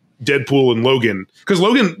niche with Deadpool and Logan, because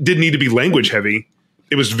Logan didn't need to be language heavy.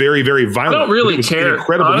 It was very, very violent. I don't really care.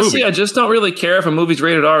 Honestly, movie. I just don't really care if a movie's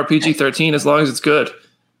rated R or PG-13 as long as it's good.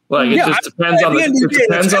 Like it just depends on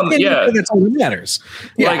that's all that matters.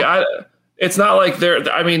 Yeah. Like it's not like they're.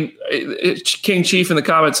 I mean, King Chief in the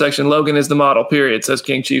comment section. Logan is the model. Period. It says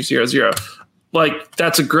King Chief 00. Like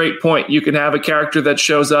that's a great point. You can have a character that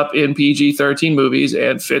shows up in PG-13 movies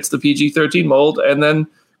and fits the PG-13 mold, and then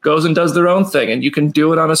goes and does their own thing. And you can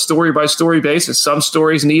do it on a story by story basis. Some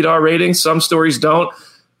stories need R ratings, some stories don't.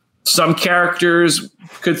 Some characters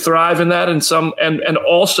could thrive in that, and some and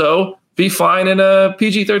also be fine in a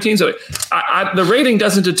PG-13. So the rating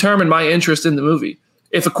doesn't determine my interest in the movie.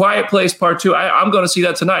 If A Quiet Place Part 2, I'm going to see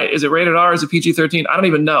that tonight. Is it rated R? Is it PG-13? I don't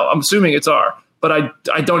even know. I'm assuming it's R, but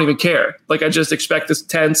I don't even care. Like I just expect this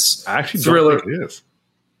tense thriller. Don't think it is.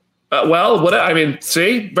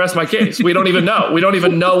 See, rest my case. We don't even know. We don't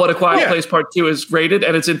even know what A Quiet Place Part 2 is rated,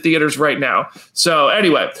 and it's in theaters right now. So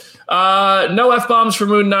anyway, no F-bombs for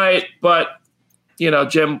Moon Knight, but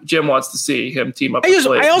Jim wants to see him team up.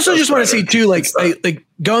 I also just want to see too, like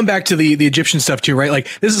going back to the Egyptian stuff too, right? Like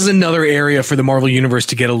this is another area for the Marvel universe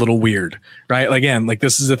to get a little weird, right? Again, like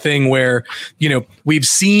this is a thing where we've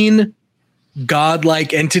seen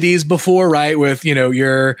godlike entities before, right? With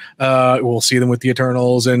we'll see them with the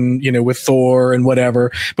Eternals and with Thor and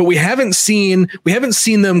whatever, but we haven't seen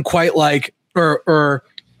them quite like or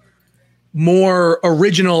more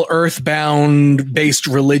original earthbound based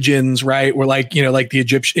religions, right? Where like the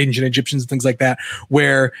ancient Egyptians and things like that,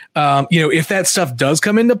 where if that stuff does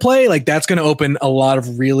come into play, like that's going to open a lot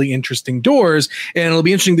of really interesting doors, and it'll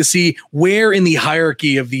be interesting to see where in the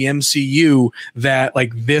hierarchy of the MCU that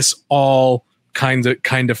like this all kind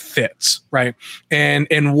of fits, right?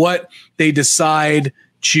 And what they decide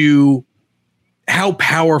to, how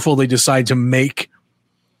powerful they decide to make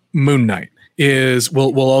Moon Knight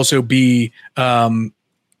will also be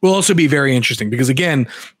very interesting, because again,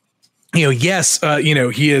 he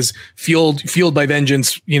is fueled by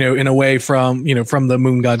vengeance, in a way from the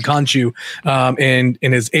moon god Khonshu, and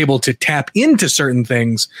is able to tap into certain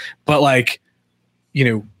things, but like,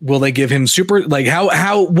 will they give him super, like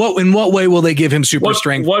in what way will they give him super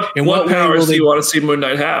strength? What powers do you want to see Moon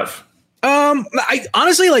Knight have? I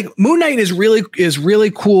honestly, like, Moon Knight is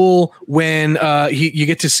really cool when you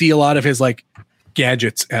get to see a lot of his like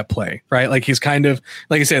gadgets at play, right? Like he's kind of,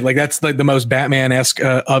 like I said, like that's like the most Batman-esque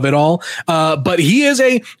of it all. But he is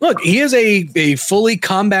a fully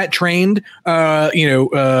combat trained person,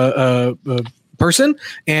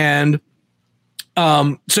 and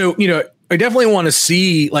so I definitely want to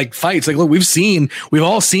see like fights. Like, look, we've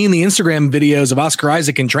all seen the Instagram videos of Oscar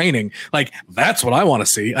Isaac in training. Like, that's what I want to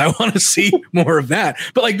see. I want to see more of that.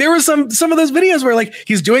 But like, there was some of those videos where like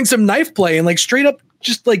he's doing some knife play and like straight up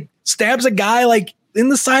just like stabs a guy like in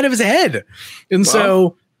the side of his head. And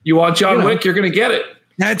so you want John Wick, you're going to get it.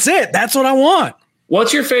 That's it. That's what I want.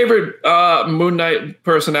 What's your favorite Moon Knight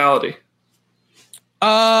personality?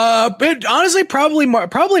 But honestly, probably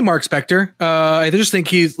Mark Spector. I just think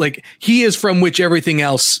he is from which everything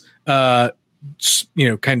else, kind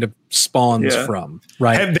of spawns from,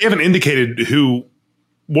 right? They haven't indicated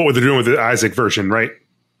what they're doing with the Isaac version, right?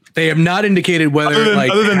 They have not indicated whether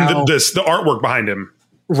other than the artwork behind him.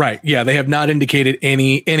 Right. Yeah. They have not indicated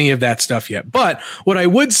any of that stuff yet. But what I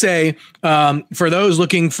would say, for those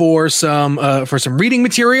looking for some reading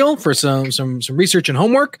material, for some research and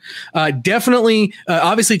homework, definitely,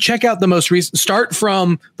 obviously check out the most recent, start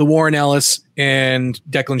from the Warren Ellis and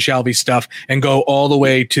Declan Shalvey stuff and go all the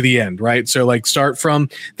way to the end. Right. So like start from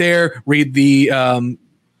there, read the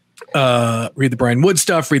Brian Wood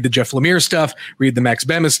stuff, read the Jeff Lemire stuff, read the Max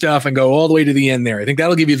Bemis stuff, and go all the way to the end there. I think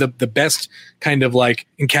that'll give you the best kind of like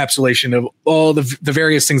encapsulation of all the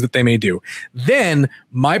various things that they may do. Then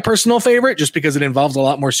my personal favorite, just because it involves a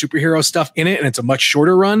lot more superhero stuff in it and it's a much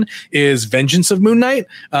shorter run, is Vengeance of Moon Knight,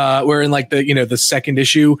 where in like the second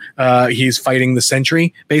issue, he's fighting the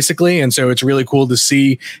Sentry basically. And so it's really cool to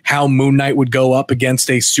see how Moon Knight would go up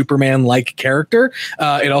against a Superman-like character.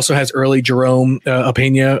 It also has early Jerome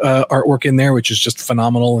Opeña artwork in there, which is just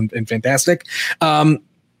phenomenal and fantastic.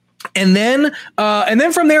 And then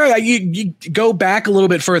from there, you go back a little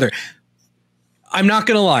bit further. I'm not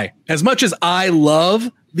going to lie. As much as I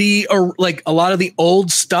love a lot of the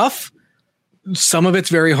old stuff, some of it's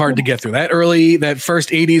very hard to get through. That first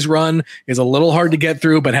 80s run is a little hard to get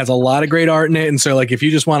through, but has a lot of great art in it. And so like, if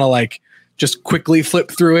you just want to like, just quickly flip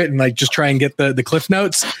through it and like just try and get the cliff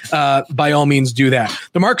notes, by all means do that.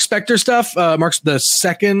 The Mark Spector stuff, Mark's the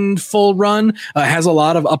second full run, has a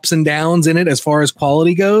lot of ups and downs in it as far as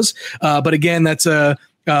quality goes. But again, that's it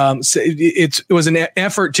was an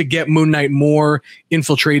effort to get Moon Knight more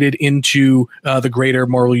infiltrated into the greater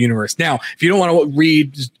Marvel universe. Now, if you don't want to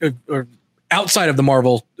read outside of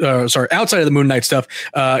the outside of the Moon Knight stuff,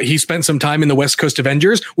 he spent some time in the West Coast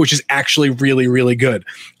Avengers, which is actually really, really good.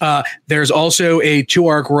 There's also a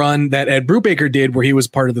 2-arc run that Ed Brubaker did where he was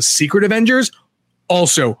part of the Secret Avengers.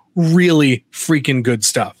 Also really freaking good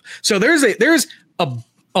stuff. So there's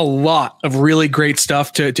a lot of really great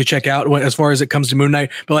stuff to check out as far as it comes to Moon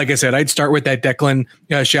Knight. But like I said, I'd start with that Declan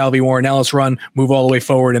Shalvey, Warren Ellis run, move all the way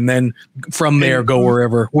forward, and then from there go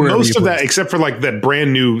wherever most of that, except for like that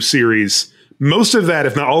brand new series, most of that,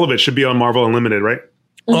 if not all of it, should be on Marvel Unlimited, right?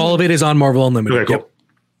 All of it is on Marvel Unlimited. Okay, cool. Yep.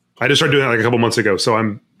 I just started doing that like a couple months ago,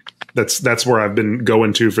 so that's where I've been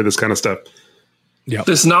going to for this kind of stuff. Yeah,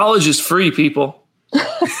 this knowledge is free, people.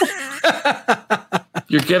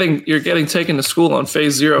 You're getting taken to school on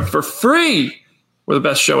Phase Zero for free. We're the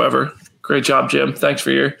best show ever. Great job, Jim. Thanks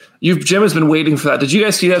for Jim has been waiting for that. Did you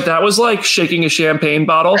guys see that? That was like shaking a champagne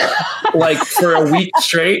bottle like for a week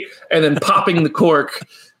straight and then popping the cork.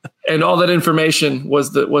 And all that information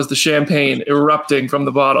was the champagne erupting from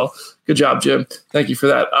the bottle. Good job, Jim. Thank you for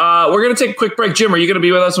that. We're going to take a quick break. Jim, are you going to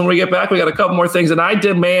be with us when we get back? We got a couple more things, and I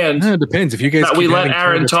demand it depends. If you guys that we let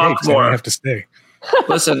Aaron talk more. I have to stay.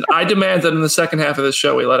 Listen, I demand that in the second half of this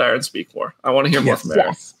show, we let Aaron speak more. I want to hear more from Aaron.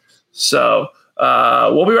 Yes. So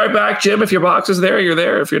we'll be right back. Jim, if your box is there, you're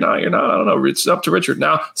there. If you're not, you're not. I don't know. It's up to Richard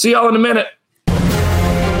now. See y'all in a minute.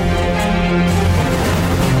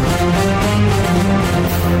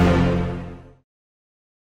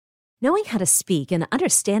 Knowing how to speak and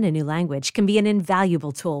understand a new language can be an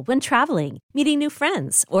invaluable tool when traveling, meeting new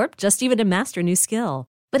friends, or just even to master a new skill.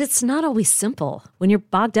 But it's not always simple when you're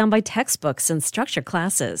bogged down by textbooks and structured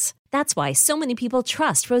classes. That's why so many people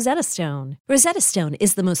trust Rosetta Stone. Rosetta Stone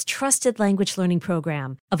is the most trusted language learning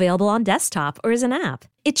program, available on desktop or as an app.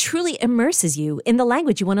 It truly immerses you in the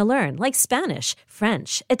language you want to learn, like Spanish,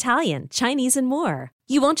 French, Italian, Chinese, and more.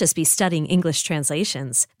 You won't just be studying English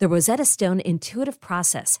translations. The Rosetta Stone intuitive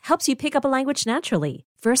process helps you pick up a language naturally,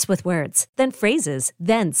 first with words, then phrases,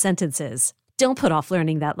 then sentences. Don't put off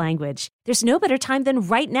learning that language. There's no better time than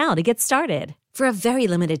right now to get started. For a very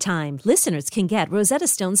limited time, listeners can get Rosetta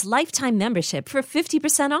Stone's lifetime membership for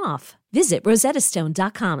 50% off. Visit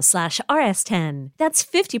rosettastone.com/rs10. That's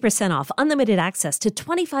 50% off unlimited access to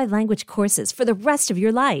 25 language courses for the rest of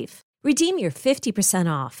your life. Redeem your 50%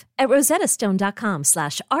 off at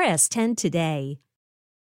rosettastone.com/rs10 today.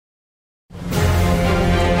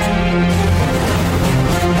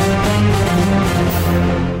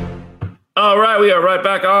 All right, we are right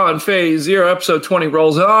back on Phase Zero. Episode 20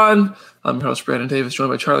 rolls on. I'm your host, Brandon Davis,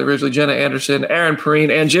 joined by Charlie Ridgely, Jenna Anderson, Aaron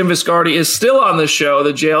Perrine, and Jim Viscardi is still on the show.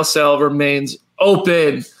 The jail cell remains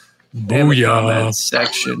open. Booyah. And the comment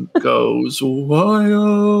section goes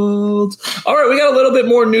wild. All right, we got a little bit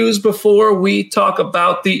more news before we talk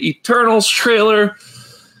about the Eternals trailer.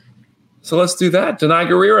 So let's do that. Denai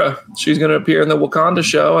Guerrera, she's going to appear in the Wakanda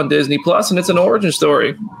show on Disney Plus, and it's an origin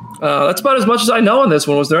story. That's about as much as I know on this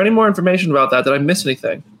one. Was there any more information about that? Did I miss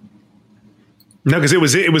anything? No, because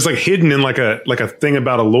it was like hidden in like a thing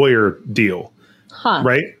about a lawyer deal,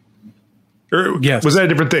 right? Or yes. Was that a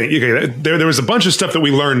different thing? Okay, there was a bunch of stuff that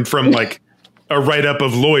we learned from like a write up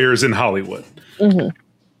of lawyers in Hollywood, and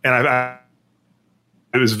it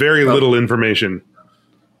was very little information.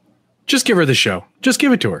 Just give her the show. Just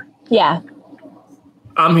give it to her. Yeah.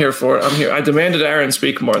 I'm here for it. I'm here. I demanded Aaron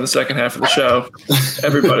speak more in the second half of the show.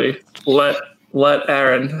 Everybody, let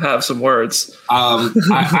Aaron have some words.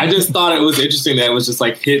 I just thought it was interesting that it was just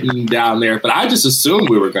like hidden down there, but I just assumed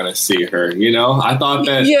we were going to see her. You know, I thought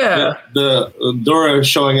that the Dora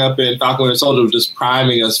showing up in Falcon Winter Soldier was just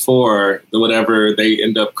priming us for whatever they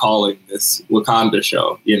end up calling this Wakanda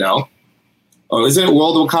show. You know, or isn't it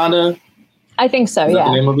World of Wakanda? I think so. Is that yeah.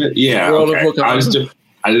 the name of it? Yeah. World okay. of Wakanda.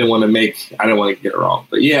 I didn't want to get it wrong,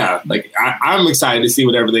 but yeah, like I'm excited to see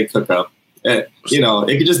whatever they cook up. You know,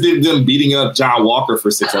 it could just be them beating up John Walker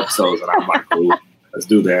for 6 episodes, and I'm like, cool, let's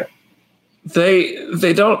do that.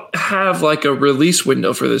 They don't have like a release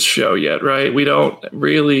window for this show yet, right? We don't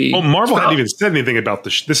really. Well, Marvel hadn't even said anything about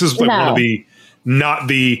this. This is like one of the not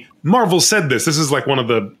the Marvel said this. This is like one of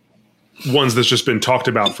the ones that's just been talked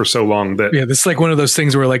about for so long that this is like one of those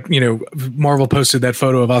things where like, you know, Marvel posted that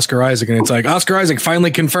photo of Oscar Isaac and it's like Oscar Isaac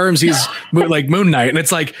finally confirms he's like Moon Knight, and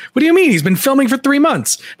it's like, what do you mean he's been filming for 3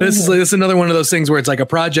 months? This is another one of those things where it's like a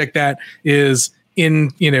project that is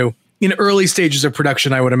in early stages of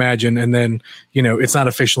production, I would imagine, and then it's not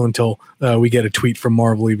official until we get a tweet from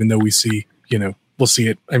Marvel, even though we'll see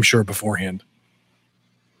it, I'm sure, beforehand.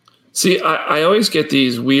 See, I always get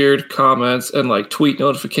these weird comments and like tweet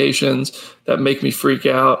notifications that make me freak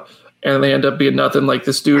out, and they end up being nothing. Like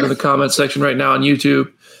this dude in the comment section right now on YouTube,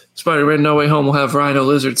 Spider-Man No Way Home will have Rhino,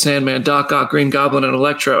 Lizard, Sandman, Doc Ock, Green Goblin, and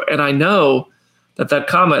Electro. And I know that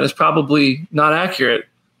comment is probably not accurate,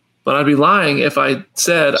 but I'd be lying if I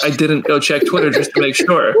said I didn't go check Twitter just to make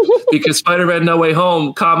sure, because Spider-Man No Way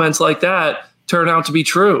Home comments like that turn out to be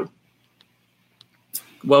true.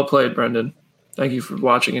 Well played, Brendan. Thank you for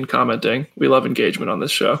watching and commenting. We love engagement on this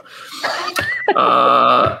show.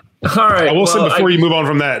 All right. I will say before you move on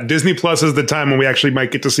from that, Disney Plus is the time when we actually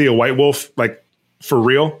might get to see a White Wolf, like for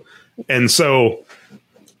real. And so,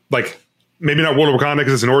 like, maybe not World of Wakanda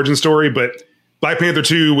because it's an origin story, but Black Panther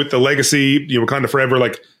 2 with the legacy, Wakanda Forever,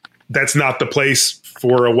 like that's not the place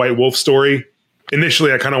for a White Wolf story.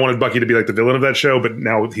 Initially, I kind of wanted Bucky to be like the villain of that show, but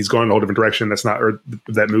now he's going a whole different direction. That's not, or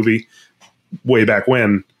that movie way back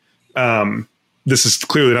when. This is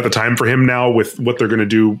clearly not the time for him now with what they're going to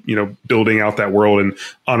do, building out that world and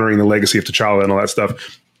honoring the legacy of T'Challa and all that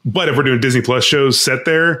stuff. But if we're doing Disney Plus shows set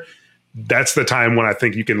there, that's the time when I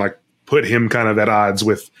think you can like put him kind of at odds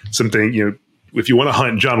with something, if you want to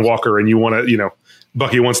hunt John Walker and you want to,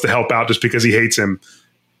 Bucky wants to help out just because he hates him,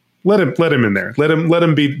 let him in there. Let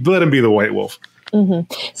him be the White Wolf. Mm-hmm.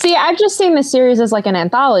 See, I've just seen this series as like an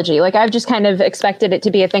anthology. Like I've just kind of expected it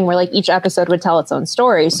to be a thing where like each episode would tell its own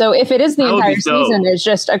story. So if it is the entire season is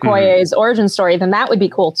just Okoye's origin story, then that would be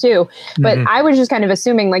cool too. But I was just kind of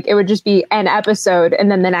assuming like it would just be an episode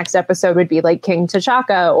and then the next episode would be like King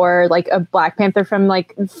T'Chaka or like a Black Panther from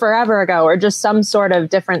like forever ago or just some sort of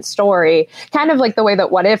different story. Kind of like the way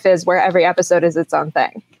that What If is, where every episode is its own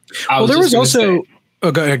thing. Well, there was also...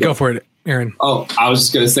 go for it, Aaron. Oh, I was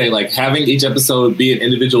just going to say, like, having each episode be an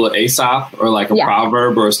individual Aesop or like a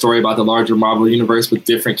proverb or a story about the larger Marvel universe with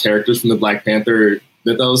different characters from the Black Panther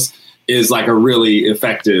mythos is like a really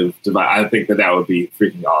effective device. I think that would be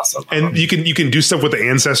freaking awesome. And you can do stuff with the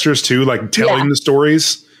ancestors too, like telling the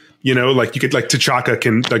stories. Like you could like T'Chaka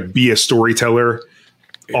can like be a storyteller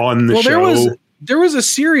on the show. There was a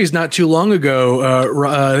series not too long ago.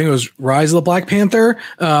 I think it was Rise of the Black Panther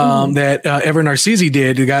that Ever Narcisi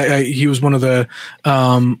did. The guy, he was one of the,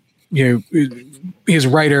 he's a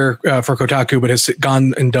writer for Kotaku, but has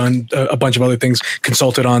gone and done a bunch of other things.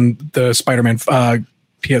 Consulted on the Spider-Man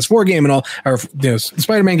PS4 game and all, or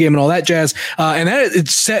Spider-Man game and all that jazz. And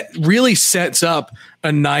that really sets up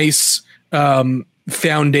a nice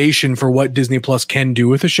foundation for what Disney Plus can do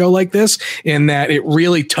with a show like this, in that it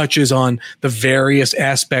really touches on the various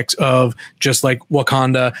aspects of just like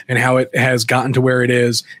Wakanda and how it has gotten to where it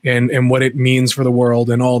is and what it means for the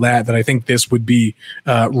world and all that I think this would be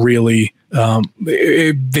really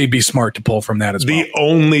they'd be smart to pull from that as well. The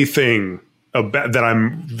only thing about that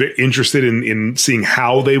I'm interested in seeing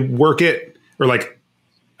how they work it, or like,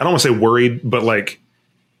 I don't want to say worried, but like,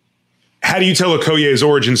 how do you tell Okoye's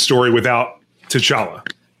origin story without T'Challa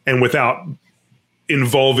and without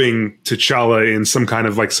involving T'Challa in some kind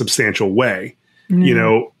of like substantial way? You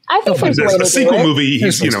know, I think there's a sequel it. movie.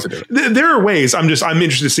 He's, you know, there are ways. I'm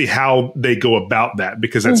interested to see how they go about that,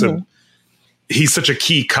 because that's he's such a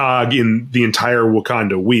key cog in the entire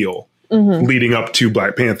Wakanda wheel leading up to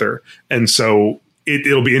Black Panther. And so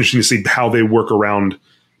it'll be interesting to see how they work around.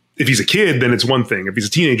 If he's a kid, then it's one thing. If he's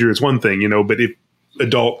a teenager, it's one thing, you know, but if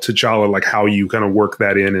adult T'Challa, like how you kind of work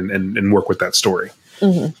that in and work with that story.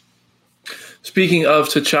 Speaking of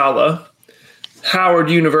T'Challa, Howard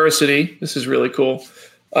University, this is really cool,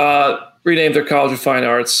 renamed their College of Fine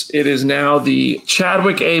Arts. It is now the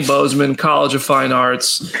Chadwick A. Boseman College of Fine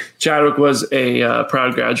Arts. Chadwick was a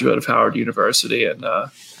proud graduate of Howard University and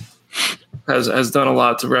has done a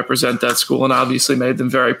lot to represent that school and obviously made them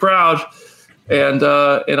very proud. And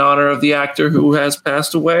in honor of the actor who has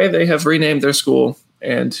passed away, they have renamed their school,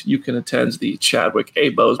 and you can attend the Chadwick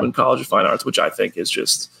A. Boseman College of Fine Arts, which I think is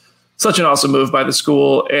just such an awesome move by the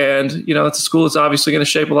school. And, you know, it's a school that's obviously going to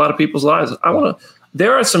shape a lot of people's lives.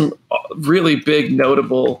 There are some really big,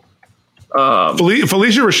 notable.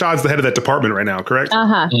 Felicia Rashad's the head of that department right now, correct?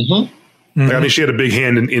 Uh-huh. Like, I mean, she had a big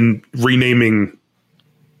hand in renaming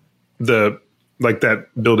that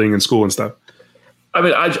building and school and stuff. I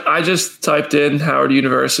mean, I just typed in Howard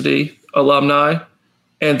University alumni,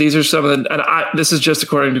 and these are some of the, and this is just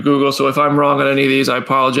according to Google, so if I'm wrong on any of these, I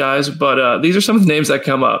apologize, but these are some of the names that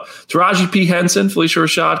come up. Taraji P. Henson, Felicia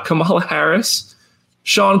Rashad, Kamala Harris,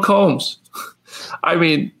 Sean Combs. I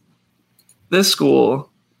mean, this school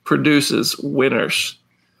produces winners.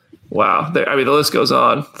 Wow. The list goes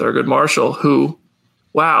on. Thurgood Marshall, who,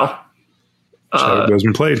 wow. Chadwick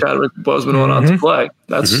Boseman played. Chadwick Boseman went on to play.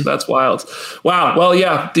 That's wild. Wow. Well,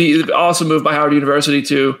 yeah, the awesome move by Howard University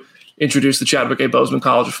to introduce the Chadwick A. Boseman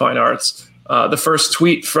College of Fine Arts. The first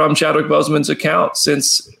tweet from Chadwick Boseman's account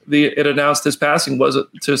since it announced his passing was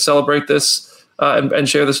to celebrate this and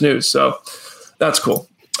share this news. So that's cool.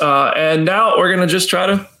 And now we're going to just try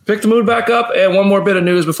to pick the mood back up. And one more bit of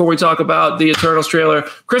news before we talk about the Eternals trailer.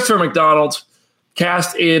 Christopher McDonald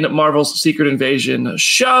cast in Marvel's Secret Invasion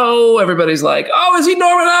show. Everybody's like, oh, is he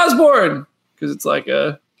Norman Osborn? Because it's like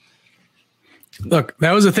a... Look,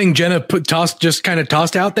 that was a thing Jenna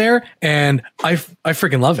tossed out there, and I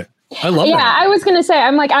freaking love it. I love it. Yeah, I was gonna say,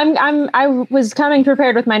 I was coming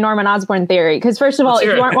prepared with my Norman Osborn theory, because first of all,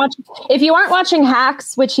 if you aren't watching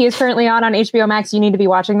Hacks, which he is currently on HBO Max, you need to be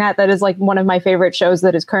watching that. That is like one of my favorite shows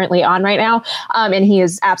that is currently on right now, and he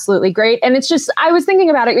is absolutely great. And it's just, I was thinking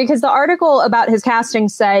about it because the article about his casting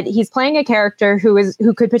said he's playing a character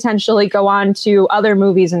who could potentially go on to other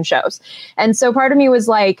movies and shows, and so part of me was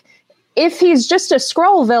like, if he's just a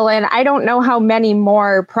Skrull villain, I don't know how many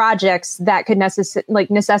more projects that could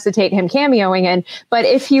necessitate him cameoing in. But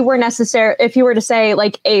if you were to say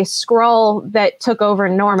like a Skrull that took over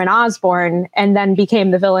Norman Osborn and then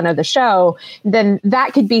became the villain of the show, then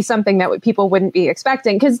that could be something that people wouldn't be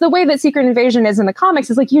expecting. Because the way that Secret Invasion is in the comics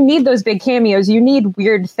is like, you need those big cameos. You need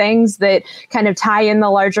weird things that kind of tie in the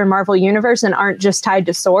larger Marvel universe and aren't just tied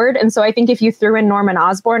to Sword. And so I think if you threw in Norman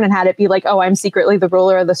Osborn and had it be like, oh, I'm secretly the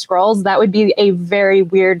ruler of the Skrulls, that would be a very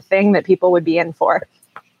weird thing that people would be in for.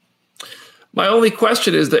 My only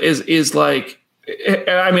question is like,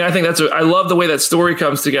 I mean, I think I love the way that story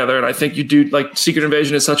comes together. And I think you do, like, Secret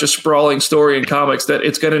Invasion is such a sprawling story in comics that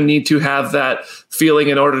it's going to need to have that feeling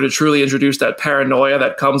in order to truly introduce that paranoia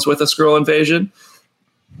that comes with a Skrull invasion.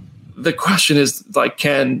 The question is, like,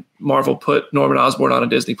 can Marvel put Norman Osborn on a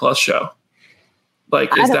Disney Plus show? Like,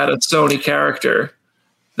 is that a Sony character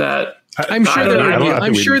that... I'm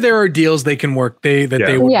sure there are deals they can work. They would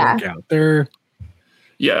work out.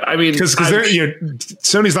 I mean, because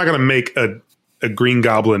Sony's not going to make a Green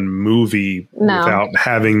Goblin movie without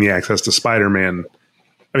having the access to Spider-Man.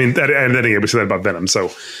 I mean, and then we said that about Venom.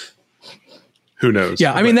 So who knows?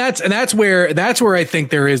 Yeah, I mean that's where I think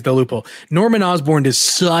there is the loophole. Norman Osborn is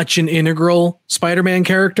such an integral Spider-Man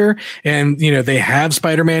character, and they have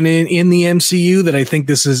Spider-Man in the MCU that I think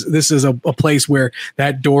this is a place where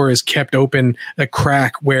that door is kept open a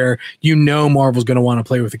crack where Marvel's going to want to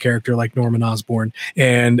play with a character like Norman Osborn,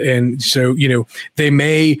 and so they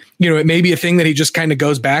may it may be a thing that he just kind of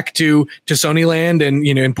goes back to Sony Land and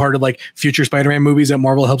in part of like future Spider-Man movies that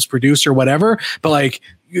Marvel helps produce or whatever, but like.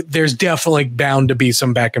 There's definitely bound to be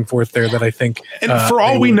some back and forth there that I think. And for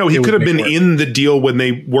all we know, he could have been in the deal when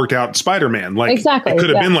they worked out Spider-Man. Like, exactly, it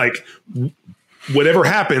could have been like whatever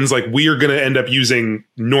happens, like we are going to end up using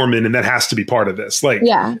Norman, and that has to be part of this. Like,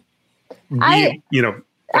 yeah, I have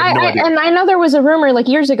no idea. And I know there was a rumor like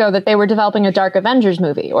years ago that they were developing a Dark Avengers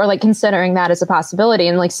movie, or like considering that as a possibility.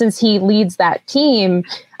 And like, since he leads that team,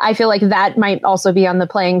 I feel like that might also be on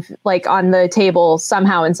the table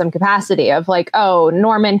somehow in some capacity of like, oh,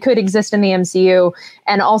 Norman could exist in the MCU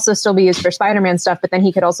and also still be used for Spider-Man stuff, but then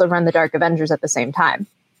he could also run the Dark Avengers at the same time.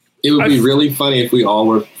 It would be really funny if we all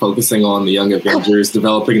were focusing on the Young Avengers,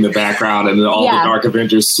 developing the background, and then all the Dark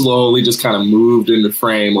Avengers slowly just kind of moved into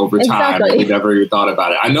frame over time. And we never even thought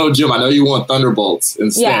about it. I know, Jim, you want Thunderbolts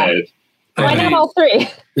instead. Yeah. Why not all three?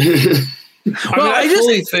 I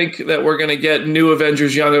fully think that we're going to get new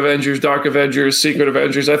Avengers, Young Avengers, Dark Avengers, Secret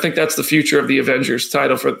Avengers. I think that's the future of the Avengers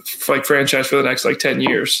title for like franchise for the next like 10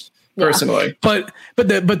 years, personally. But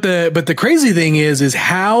the crazy thing is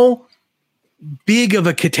how big of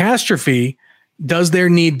a catastrophe does there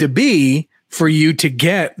need to be for you to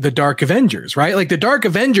get the Dark Avengers, right? Like the Dark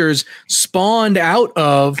Avengers spawned out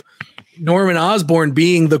of Norman Osborn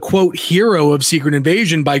being the quote hero of Secret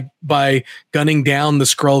Invasion by gunning down the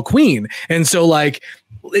Skrull Queen. And so like,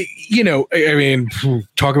 you know, I mean,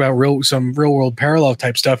 talk about some real world parallel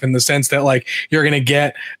type stuff in the sense that like you're going to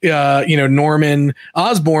get, Norman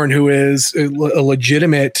Osborn, who is a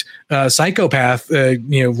legitimate psychopath,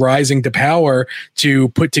 rising to power to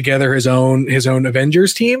put together his own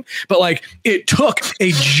Avengers team. But like it took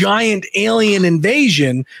a giant alien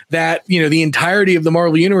invasion that, the entirety of the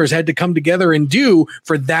Marvel universe had to come together and do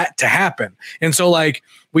for that to happen. And so like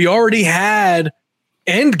we already had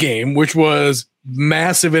Endgame, which was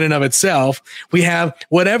massive in and of itself. We have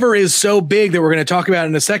whatever is so big that we're going to talk about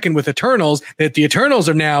in a second with Eternals, that the Eternals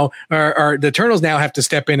the Eternals now have to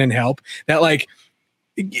step in and help. That like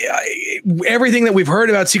everything that we've heard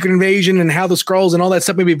about Secret Invasion and how the Skrulls and all that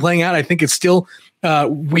stuff may be playing out, I think it's still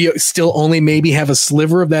we still only maybe have a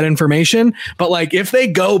sliver of that information. But like if they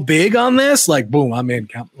go big on this, like boom, I'm in.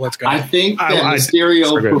 Let's go. I think that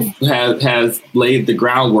Mysterio has laid the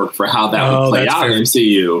groundwork for how that would play out in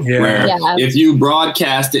MCU. Yeah. Where if you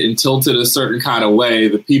broadcast it and tilt it a certain kind of way,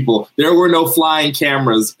 there were no flying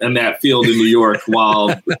cameras in that field in New York while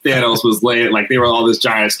Thanos was laying, like there was all this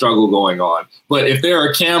giant struggle going on. But if there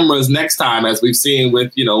are cameras next time, as we've seen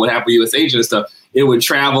with, what happened with US Agent and stuff, it would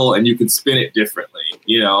travel and you could spin it differently,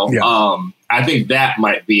 I think that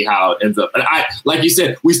might be how it ends up. And like you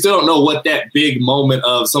said, we still don't know what that big moment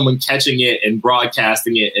of someone catching it and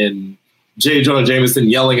broadcasting it and J. Jonah Jameson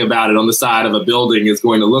yelling about it on the side of a building is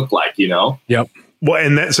going to look like, Yep. Well,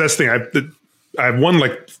 and that's the thing. I have one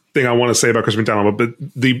thing I want to say about Chris McDonald, but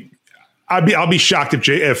I'll be shocked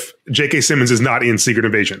if J.K. Simmons is not in Secret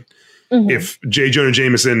Invasion. Mm-hmm. If J. Jonah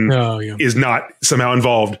Jameson is not somehow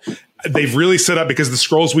involved. They've really set up, because the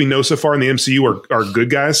Skrulls we know so far in the MCU are good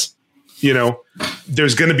guys.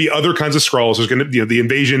 There's going to be other kinds of Skrulls. There's going to the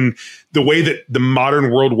invasion, the way that the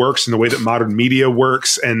modern world works and the way that modern media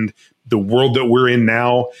works and the world that we're in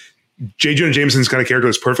now. J. Jonah Jameson's kind of character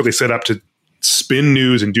is perfectly set up to spin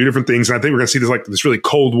news and do different things. And I think we're going to see this really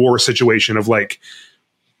Cold War situation of like,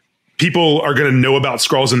 people are going to know about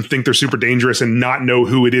Skrulls and think they're super dangerous and not know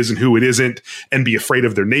who it is and who it isn't and be afraid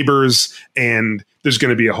of their neighbors. And there's going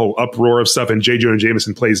to be a whole uproar of stuff. And J. Jonah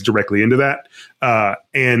Jameson plays directly into that.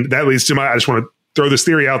 And that leads to I just want to throw this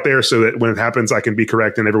theory out there so that when it happens, I can be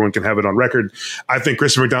correct and everyone can have it on record. I think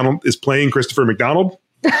Christopher McDonald is playing Christopher McDonald.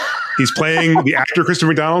 He's playing the actor Christopher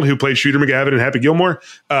McDonald, who played Shooter McGavin in Happy Gilmore.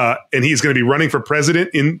 And he's going to be running for president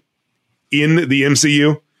in the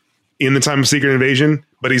MCU in the time of Secret Invasion.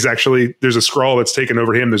 But he's actually, there's a Skrull that's taken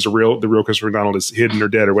over him. There's the real Christopher McDonald is hidden or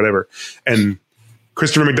dead or whatever. And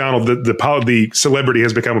Christopher McDonald, the celebrity,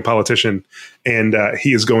 has become a politician, and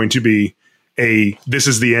he is going to be this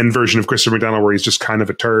is the end version of Christopher McDonald, where he's just kind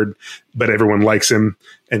of a turd, but everyone likes him,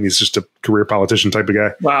 and he's just a career politician type of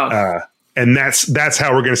guy. Wow. And that's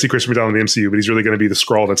how we're going to see Christopher McDonald in the MCU, but he's really going to be the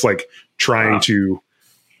Skrull that's like trying to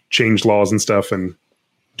change laws and stuff and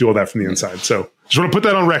do all that from the inside. So just want to put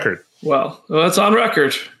that on record. Well, that's on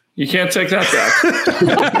record. You can't take that back.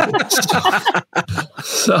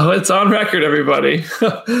 So it's on record, everybody.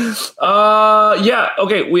 Okay.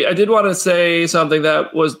 I did want to say something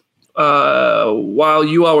that was while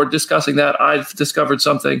you all were discussing that, I've discovered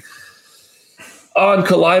something. On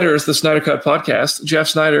Colliders, the Snyder Cut podcast, Jeff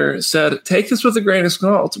Snyder said, take this with a grain of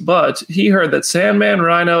salt, but he heard that Sandman,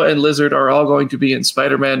 Rhino, and Lizard are all going to be in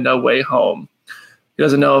Spider-Man No Way Home. He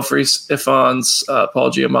doesn't know if Rhys Ifans, Paul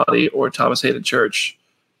Giamatti, or Thomas Hayden Church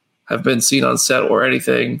have been seen on set or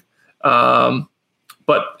anything.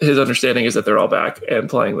 But his understanding is that they're all back and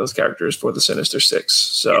playing those characters for the Sinister Six.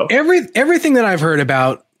 So everything that I've heard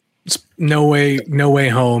about No Way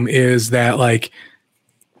Home is that like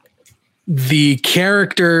the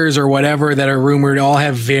characters or whatever that are rumored all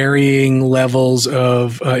have varying levels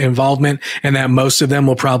of involvement, and that most of them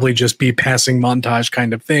will probably just be passing montage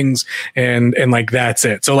kind of things, and like that's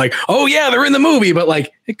it. So like, oh yeah, they're in the movie, but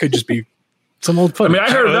like it could just be some old footage. I mean,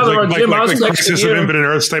 I heard another one, Jim. Like Crisis of Infinite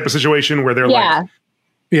Earths type of situation where they're like,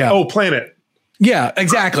 oh, planet. Yeah,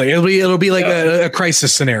 exactly. It'll be like a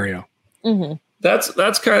crisis scenario. Mm-hmm.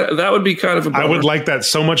 That would be kind of a bummer. I would like that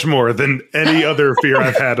so much more than any other fear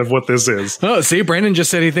I've had of what this is. Oh, see, Brandon just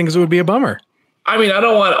said he thinks it would be a bummer. I mean, I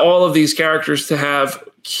don't want all of these characters to have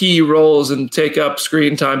key roles and take up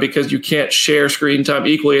screen time because you can't share screen time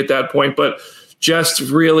equally at that point. But just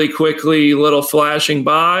really quickly, little flashing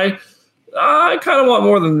by, I kind of want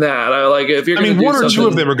more than that. I like if you're. I mean, one or two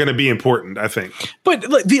of them are going to be important, I think. But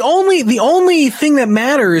look, the only thing that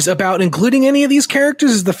matters about including any of these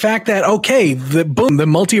characters is the fact that the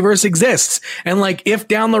multiverse exists, and like if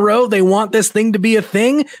down the road they want this thing to be a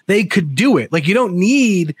thing, they could do it. Like you don't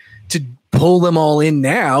need to pull them all in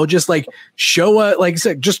now. Just like show like I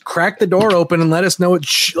said, just crack the door open and let us know it.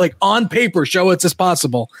 Like on paper, show it's as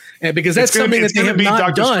possible, and because that's something that they have not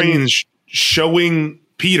Doctor done. Strange showing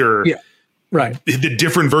Peter. Yeah. Right. The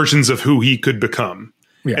different versions of who he could become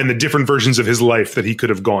and the different versions of his life that he could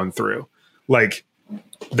have gone through. Like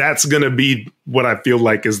that's going to be what I feel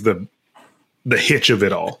like is the hitch of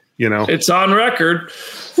it all, you know? It's on record.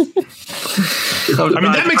 I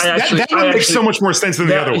mean, that makes so much more sense than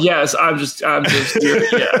the other one. Yes. I'm just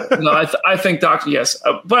yeah. No, I think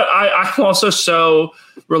but I'm also so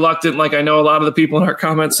reluctant. Like I know a lot of the people in our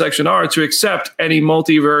comment section are to accept any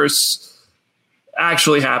multiverse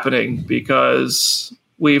actually happening because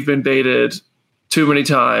we've been baited too many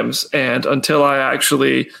times, and until I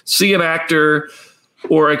actually see an actor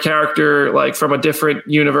or a character like from a different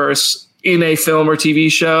universe in a film or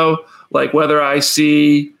TV show, like whether I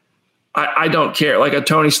see I don't care, like a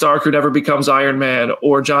Tony Stark who never becomes Iron Man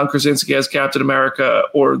or John Krasinski as Captain America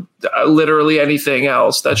or literally anything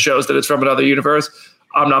else that shows that it's from another universe,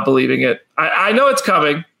 I'm not believing it. I know it's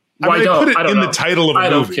coming. Why don't put it in know. the title of a movie. I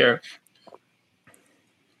don't care.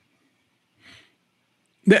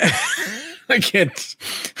 I can't.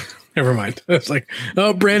 Never mind. It's like,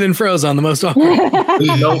 oh, Brandon froze on the most awkward.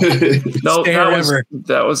 No,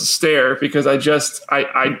 that was a stare because I just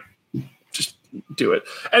do it.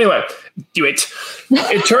 Anyway, do it.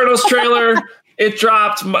 Eternals trailer. It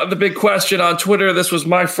dropped. The big question on Twitter. This was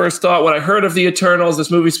my first thought when I heard of the Eternals. This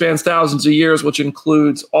movie spans thousands of years, which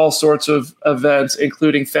includes all sorts of events,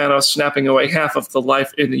 including Thanos snapping away half of the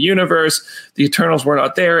life in the universe. The Eternals were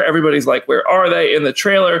not there. Everybody's like, where are they? In the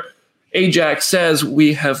trailer, Ajax says,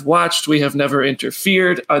 we have watched. We have never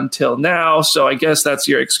interfered until now. So I guess that's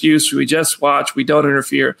your excuse. We just watch. We don't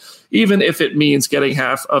interfere, even if it means getting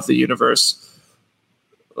half of the universe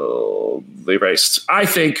erased. I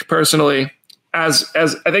think personally, as I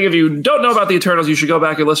think if you don't know about the Eternals, you should go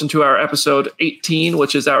back and listen to our episode 18,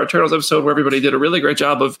 which is our Eternals episode, where everybody did a really great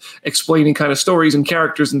job of explaining kind of stories and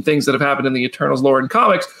characters and things that have happened in the Eternals lore and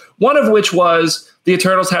comics, one of which was the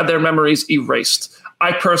Eternals had their memories erased.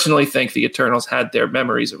 I personally think the Eternals had their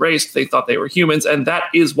memories erased. They thought they were humans, and that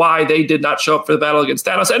is why they did not show up for the battle against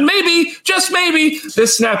Thanos. And maybe, just maybe,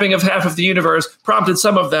 this snapping of half of the universe prompted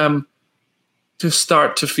some of them to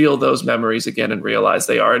start to feel those memories again and realize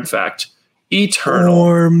they are, in fact, eternal.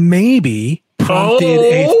 Or maybe prompted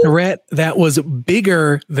a threat that was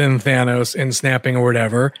bigger than Thanos and snapping or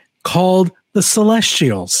whatever, called the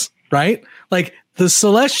Celestials, right? Like the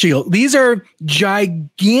Celestial. These are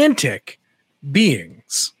gigantic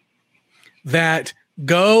beings that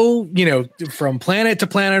go, from planet to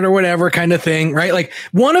planet or whatever kind of thing, right? Like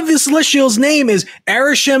one of the Celestials' name is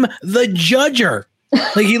Arishem the Judger.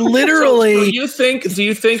 Like he literally do you think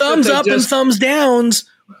thumbs up and thumbs downs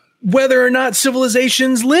whether or not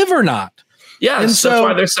civilizations live or not. Yeah, and so that's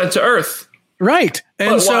why they're sent to Earth. Right.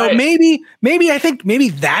 And so maybe I think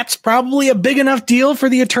that's probably a big enough deal for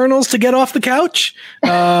the Eternals to get off the couch.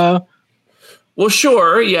 Well,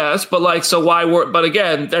 sure, yes, but but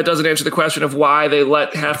again, that doesn't answer the question of why they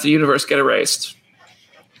let half the universe get erased.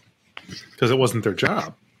 Because it wasn't their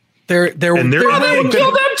job. They're kill them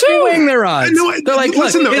too. Weighing their odds. They're like,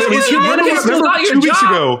 listen, remember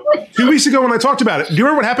 2 weeks ago when I talked about it, do you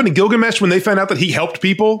remember what happened to Gilgamesh when they found out that he helped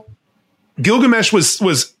people? Gilgamesh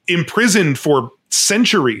was imprisoned for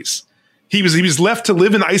centuries. He was left to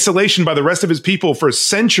live in isolation by the rest of his people for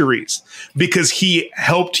centuries because he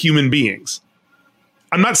helped human beings.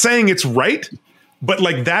 I'm not saying it's right, but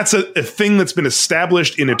that's a thing that's been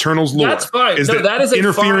established in Eternals lore. That's fine. That is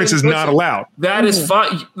interference is not allowed. That is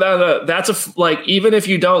fine. That's even if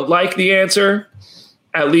you don't like the answer,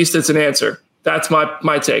 at least it's an answer. That's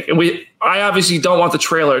my take. And I obviously don't want the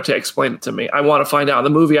trailer to explain it to me. I want to find out in the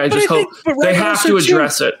movie. I just hope they have to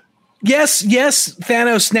address it. Yes,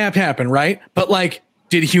 Thanos snap happened, right? But like,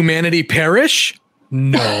 did humanity perish?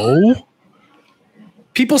 No.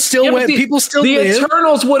 People still live. The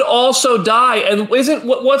Eternals would also die, and isn't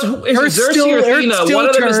what's Xerxes or Athena? One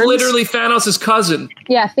of them is literally Thanos' cousin.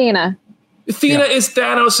 Yeah, Athena. Athena is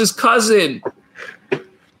Thanos' cousin.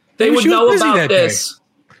 They would know about this.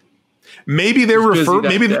 Maybe they're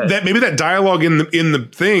maybe that dialogue in the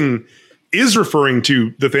thing is referring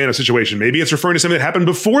to the Thanos situation. Maybe it's referring to something that happened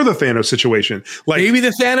before the Thanos situation. Like maybe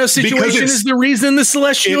the Thanos situation is the reason the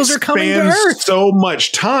Celestials are coming to Earth. So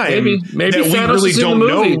much time maybe that Thanos we really is in don't the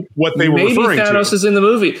movie. know what they were referring to. Maybe Thanos is in the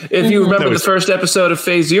movie. If you remember the first episode of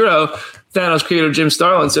Phase Zero, Thanos creator Jim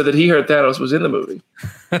Starlin said that he heard Thanos was in the movie.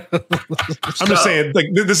 I'm just saying, like,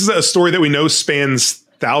 this is a story that we know spans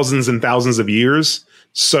thousands and thousands of years.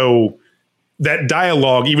 So that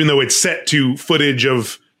dialogue, even though it's set to footage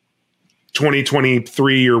of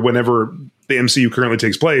 2023 or whenever the MCU currently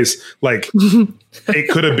takes place, like it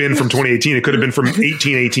could have been from 2018. It could have been from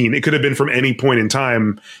 1818. It could have been from any point in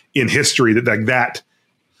time in history that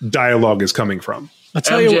dialogue is coming from. I'll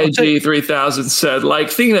tell MJG 3000 said, like,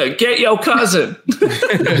 Thena, get your cousin.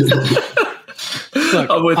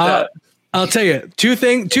 Look, with that. I'll tell you two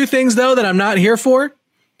things though that I'm not here for.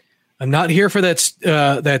 I'm not here for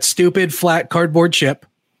that stupid flat cardboard ship.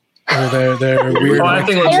 Or their weird. Aaron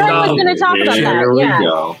was going to talk about that.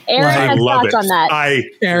 Yeah, Aaron has thoughts on that.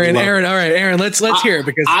 Aaron. All right, Aaron. Let's hear it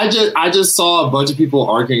because I just saw a bunch of people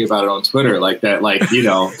arguing about it on Twitter, like that, like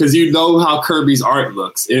because you know how Kirby's art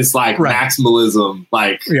looks. It's like maximalism,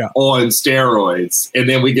 on steroids, and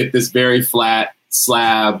then we get this very flat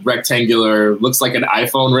slab, rectangular, looks like an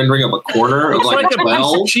iPhone rendering of a corner of like a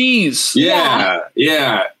piece of cheese.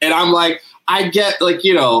 Yeah. And I'm like, I get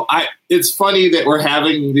it's funny that we're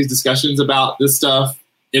having these discussions about this stuff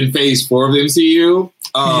in phase 4 of the MCU,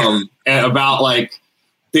 and about like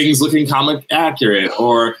things looking comic accurate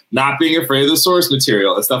or not being afraid of the source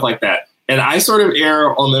material and stuff like that. And I sort of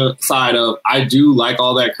err on the side of I do like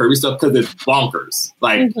all that Kirby stuff because it's bonkers.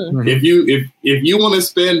 Like if you want to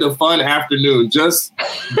spend a fun afternoon, just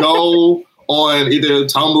go on either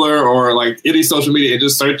Tumblr or like any social media and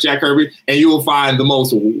just search Jack Kirby, and you will find the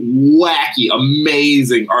most wacky,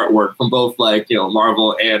 amazing artwork from both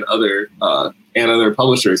Marvel and other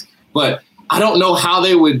publishers. But I don't know how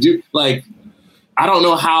they would do I don't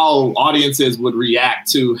know how audiences would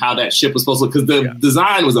react to how that ship was supposed to look, because the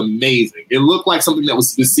design was amazing. It looked like something that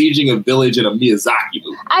was besieging a village in a Miyazaki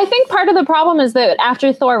movie. I think part of the problem is that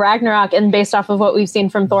after Thor Ragnarok, and based off of what we've seen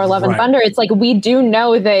from Thor Love and Thunder, it's like we do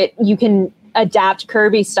know that you can adapt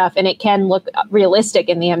Kirby stuff and it can look realistic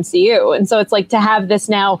in the MCU. And so it's like to have this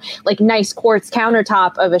now like nice quartz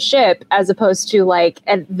countertop of a ship as opposed to like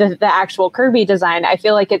the actual Kirby design. I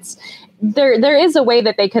feel like it's there is a way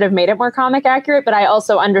that they could have made it more comic accurate, but I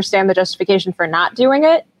also understand the justification for not doing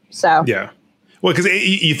it. So yeah, well, because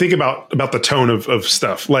you think about the tone of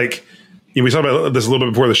stuff. Like we talked about this a little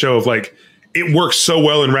bit before the show of like it works so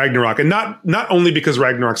well in Ragnarok, and not only because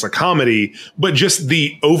Ragnarok's a comedy, but just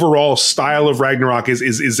the overall style of Ragnarok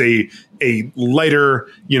is a lighter,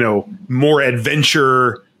 more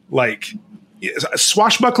adventure, like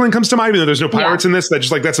swashbuckling comes to mind. Even though there's no pirates in this,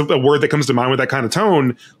 that's a word that comes to mind with that kind of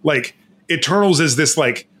tone. Like Eternals is this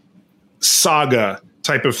like saga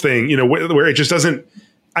type of thing, where it just doesn't.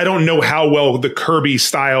 I don't know how well the Kirby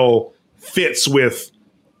style fits with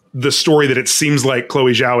the story that it seems like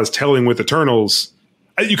Chloe Zhao is telling with Eternals.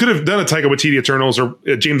 You could have done a Taika Waititi Eternals or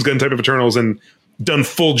a James Gunn type of Eternals and done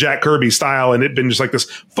full Jack Kirby style, and it'd been just like this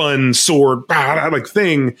fun sword like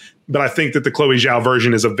thing. But I think that the Chloe Zhao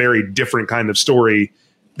version is a very different kind of story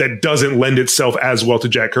that doesn't lend itself as well to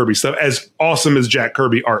Jack Kirby stuff. As awesome as Jack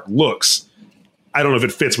Kirby art looks, I don't know if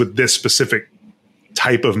it fits with this specific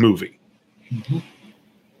type of movie. Mm-hmm.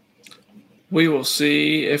 We will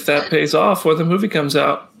see if that pays off when the movie comes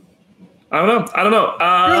out. I don't know. Or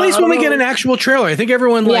at least when we get an actual trailer. I think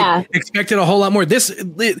everyone expected a whole lot more.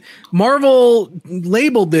 Marvel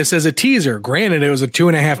labeled this as a teaser. Granted, it was a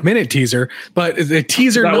 2.5 minute teaser, but a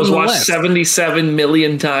teaser that was watched 77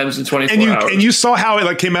 million times in 24 hours. And you saw how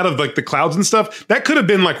it came out of the clouds and stuff. That could have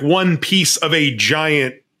been one piece of a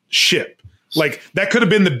giant ship. Like that could have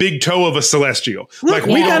been the big toe of a celestial. Look,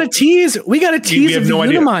 we got a tease. We got a tease of the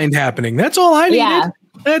Unimind happening. That's all I needed. Yeah.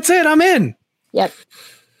 That's it. I'm in. Yep.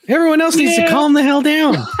 Everyone else needs to calm the hell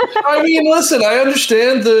down. I mean, listen, I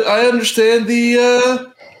understand the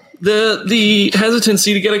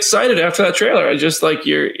hesitancy to get excited after that trailer. I just if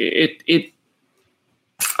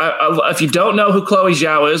you don't know who Chloe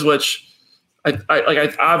Zhao is, which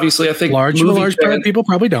Obviously, I think large part of people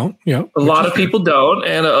probably don't. Yeah, a lot of people don't.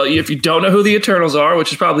 And if you don't know who the Eternals are,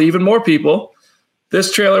 which is probably even more people,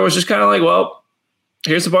 this trailer was just kind of like, well,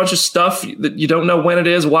 here's a bunch of stuff that you don't know when it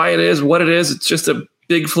is, why it is, what it is. It's just a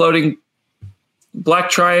big floating black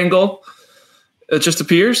triangle. It just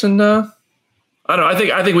appears, and I don't know.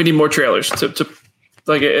 I think we need more trailers to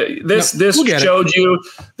like this. This showed you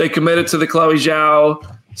they committed to the Chloe Zhao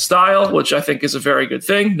style, which I think is a very good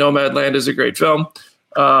thing. Nomadland is a great film.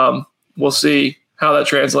 We'll see how that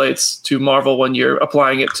translates to Marvel when you're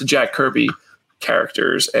applying it to Jack Kirby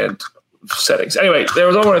characters and settings. Anyway, there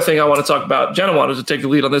was one more thing I want to talk about. Jenna wanted to take the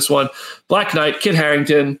lead on this one. Black Knight, Kit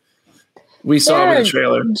Harington. We saw him in the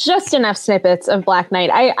trailer. Just enough snippets of Black Knight.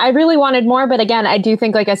 I really wanted more, but again, I do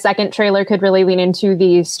think like a second trailer could really lean into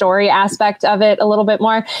the story aspect of it a little bit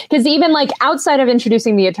more. Because even like outside of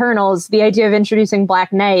introducing the Eternals, the idea of introducing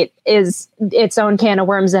Black Knight is its own can of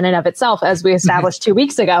worms in and of itself, as we established 2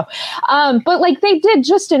 weeks ago. But like they did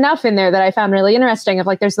just enough in there that I found really interesting. Of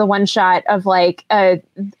like, there's the one shot of like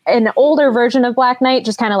an older version of Black Knight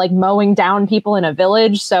just kind of like mowing down people in a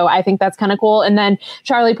village. So I think that's kind of cool. And then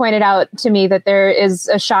Charlie pointed out to me that there is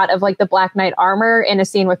a shot of like the Black Knight armor in a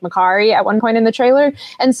scene with Makari at one point in the trailer.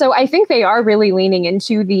 And so I think they are really leaning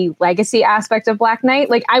into the legacy aspect of Black Knight.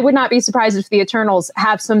 Like I would not be surprised if the Eternals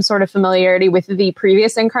have some sort of familiarity with the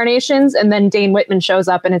previous incarnations. And then Dane Whitman shows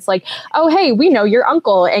up and it's like, oh, hey, we know your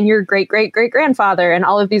uncle and your great, great, great grandfather and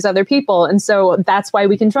all of these other people. And so that's why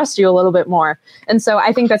we can trust you a little bit more. And so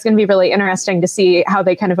I think that's going to be really interesting to see how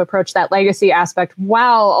they kind of approach that legacy aspect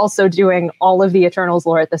while also doing all of the Eternals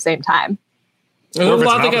lore at the same time. Or if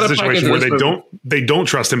it's an opposite situation where they don't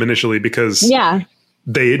trust him initially because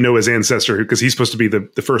they know his ancestor because he's supposed to be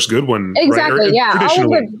the first good one. Exactly.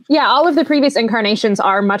 Right? All of the previous incarnations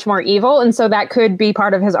are much more evil. And so that could be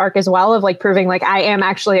part of his arc as well of like proving like I am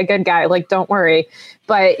actually a good guy. Like, don't worry.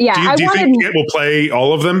 But yeah, do you think it will play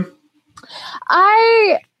all of them?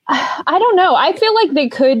 I don't know. I feel like they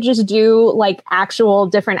could just do like actual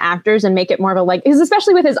different actors and make it more of a like, because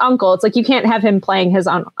especially with his uncle, it's like you can't have him playing his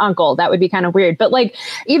uncle. That would be kind of weird. But like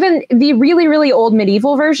even the really, really old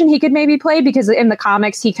medieval version, he could maybe play because in the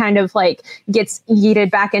comics, he kind of like gets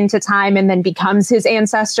yeeted back into time and then becomes his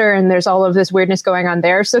ancestor. And there's all of this weirdness going on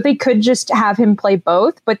there. So they could just have him play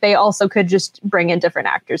both, but they also could just bring in different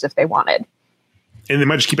actors if they wanted. And they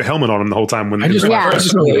might just keep a helmet on him the whole time. When I just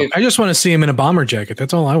want to see him in a bomber jacket.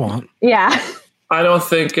 That's all I want. Yeah. I don't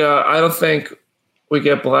think we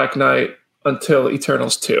get Black Knight until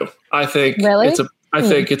Eternals 2. I think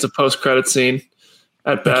it's a post-credit scene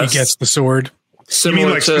at best. Like he gets the sword. You mean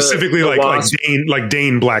like specifically like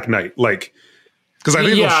Dane Black Knight, like because I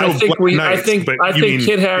think they'll show Black Knight. I think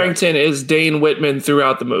Kit Harington is Dane Whitman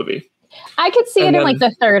throughout the movie. I could see it in like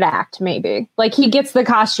the third act, maybe. Like he gets the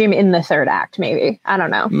costume in the third act, maybe. I don't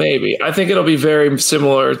know. Maybe. I think it'll be very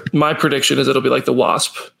similar. My prediction is it'll be like the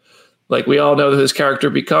Wasp. Like we all know that his character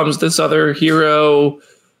becomes this other hero.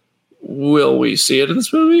 Will we see it in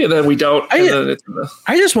this movie? And then we don't. I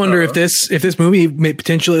just wonder if this movie may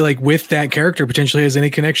potentially, like with that character, potentially has any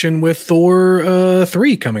connection with Thor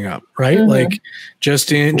 3 coming up, right? Mm-hmm. Like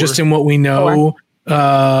just in what we know.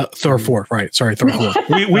 Thor 4, right? Sorry, Thor 4.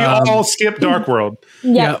 we all skip Dark World.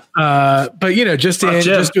 Yeah. But just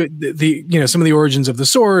the some of the origins of the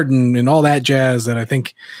sword and all that jazz. That I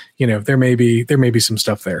think there may be some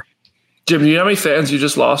stuff there. Jim, do you know how many fans you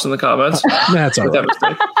just lost in the comments? That's all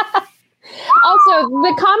right. Also,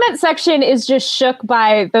 the comment section is just shook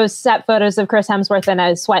by those set photos of Chris Hemsworth in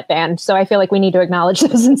a sweatband. So I feel like we need to acknowledge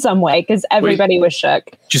those in some way because everybody was shook.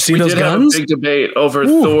 Did you see those guns? Have a big debate over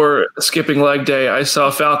Thor skipping leg day. I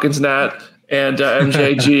saw Falcons Nat and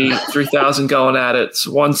MJG 3000 going at it.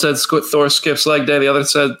 One said Thor skips leg day. The other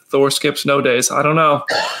said Thor skips no days. I don't know.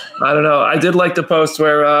 I did like the post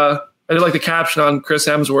where I did like the caption on Chris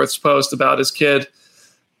Hemsworth's post about his kid.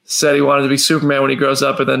 Said he wanted to be Superman when he grows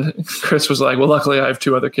up, and then Chris was like, well, luckily I have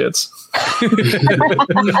 2 other kids. You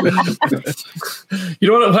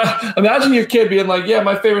don't want to imagine your kid being like, yeah,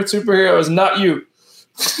 my favorite superhero is not you.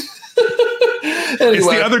 Anyway. It's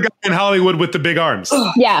the other guy in Hollywood with the big arms.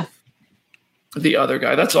 Yeah. The other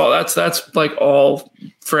guy. That's all. That's like all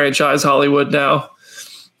franchise Hollywood now.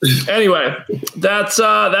 Anyway, that's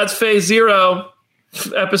Phase 0,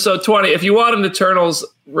 episode 20. If you want an Eternals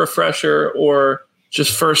refresher or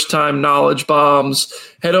just first-time knowledge bombs,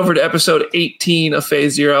 head over to episode 18 of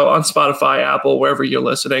Phase Zero on Spotify, Apple, wherever you're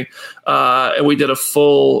listening. And we did a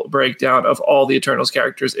full breakdown of all the Eternals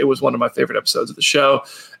characters. It was one of my favorite episodes of the show.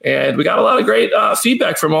 And we got a lot of great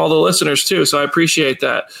feedback from all the listeners, too, so I appreciate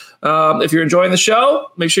that. If you're enjoying the show,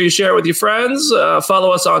 make sure you share it with your friends.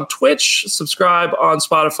 Follow us on Twitch, subscribe on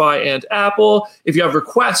Spotify and Apple. If you have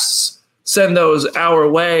requests, send those our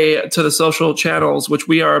way to the social channels, which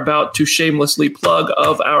we are about to shamelessly plug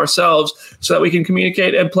of ourselves so that we can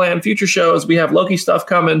communicate and plan future shows. We have Loki stuff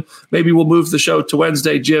coming. Maybe we'll move the show to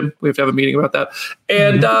Wednesday. Jim, we have to have a meeting about that.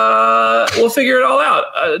 And we'll figure it all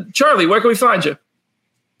out. Charlie, where can we find you?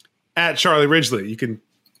 At Charlie Ridgely. You can,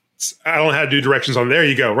 I don't know how to do directions on there.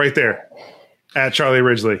 You go right there. At Charlie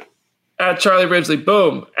Ridgely. At Charlie Ridgely.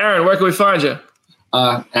 Boom. Aaron, where can we find you?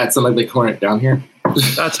 At something like Hornet down here.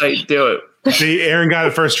 That's how you do it. See, Aaron got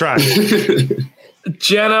it first try.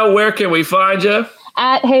 Jenna, where can we find you?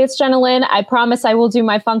 At Hey, it's Jenna Lynn. I promise I will do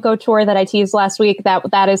my Funko tour that I teased last week.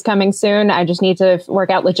 That is coming soon. I just need to work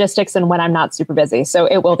out logistics and when I'm not super busy. So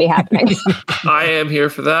it will be happening. I am here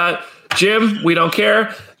for that. Jim, we don't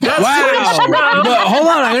care. That's wow. But hold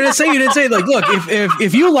on. I'm going to say, you didn't say, like, look,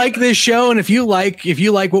 if you like this show and if you like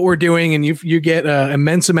what we're doing and you get an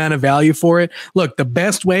immense amount of value for it, look, the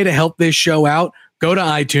best way to help this show out, go to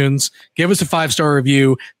iTunes, give us a 5-star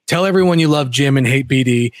review, tell everyone you love Jim and hate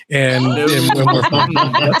BD, and we're fine.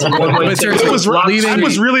 I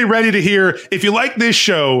was really ready to hear, if you like this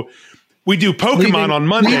show, we do Pokemon on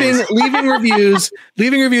Mondays. Leaving reviews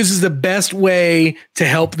is the best way to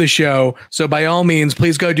help the show. So by all means,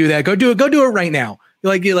 please go do that. Go do it right now.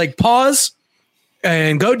 Like pause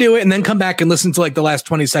and go do it, and then come back and listen to like the last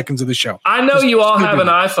 20 seconds of the show. I know you all have an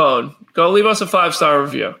iPhone. Go leave us a 5-star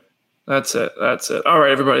review. That's it. All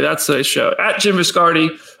right, everybody. That's today's show. At Jim Viscardi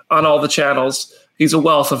on all the channels. He's a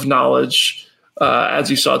wealth of knowledge,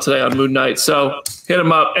 as you saw today on Moon Knight. So hit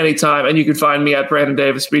him up anytime. And you can find me at Brandon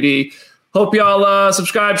Davis BD. Hope y'all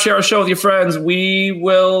subscribe, share our show with your friends. We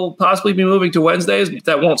will possibly be moving to Wednesdays.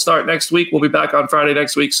 That won't start next week. We'll be back on Friday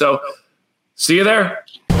next week. So see you there.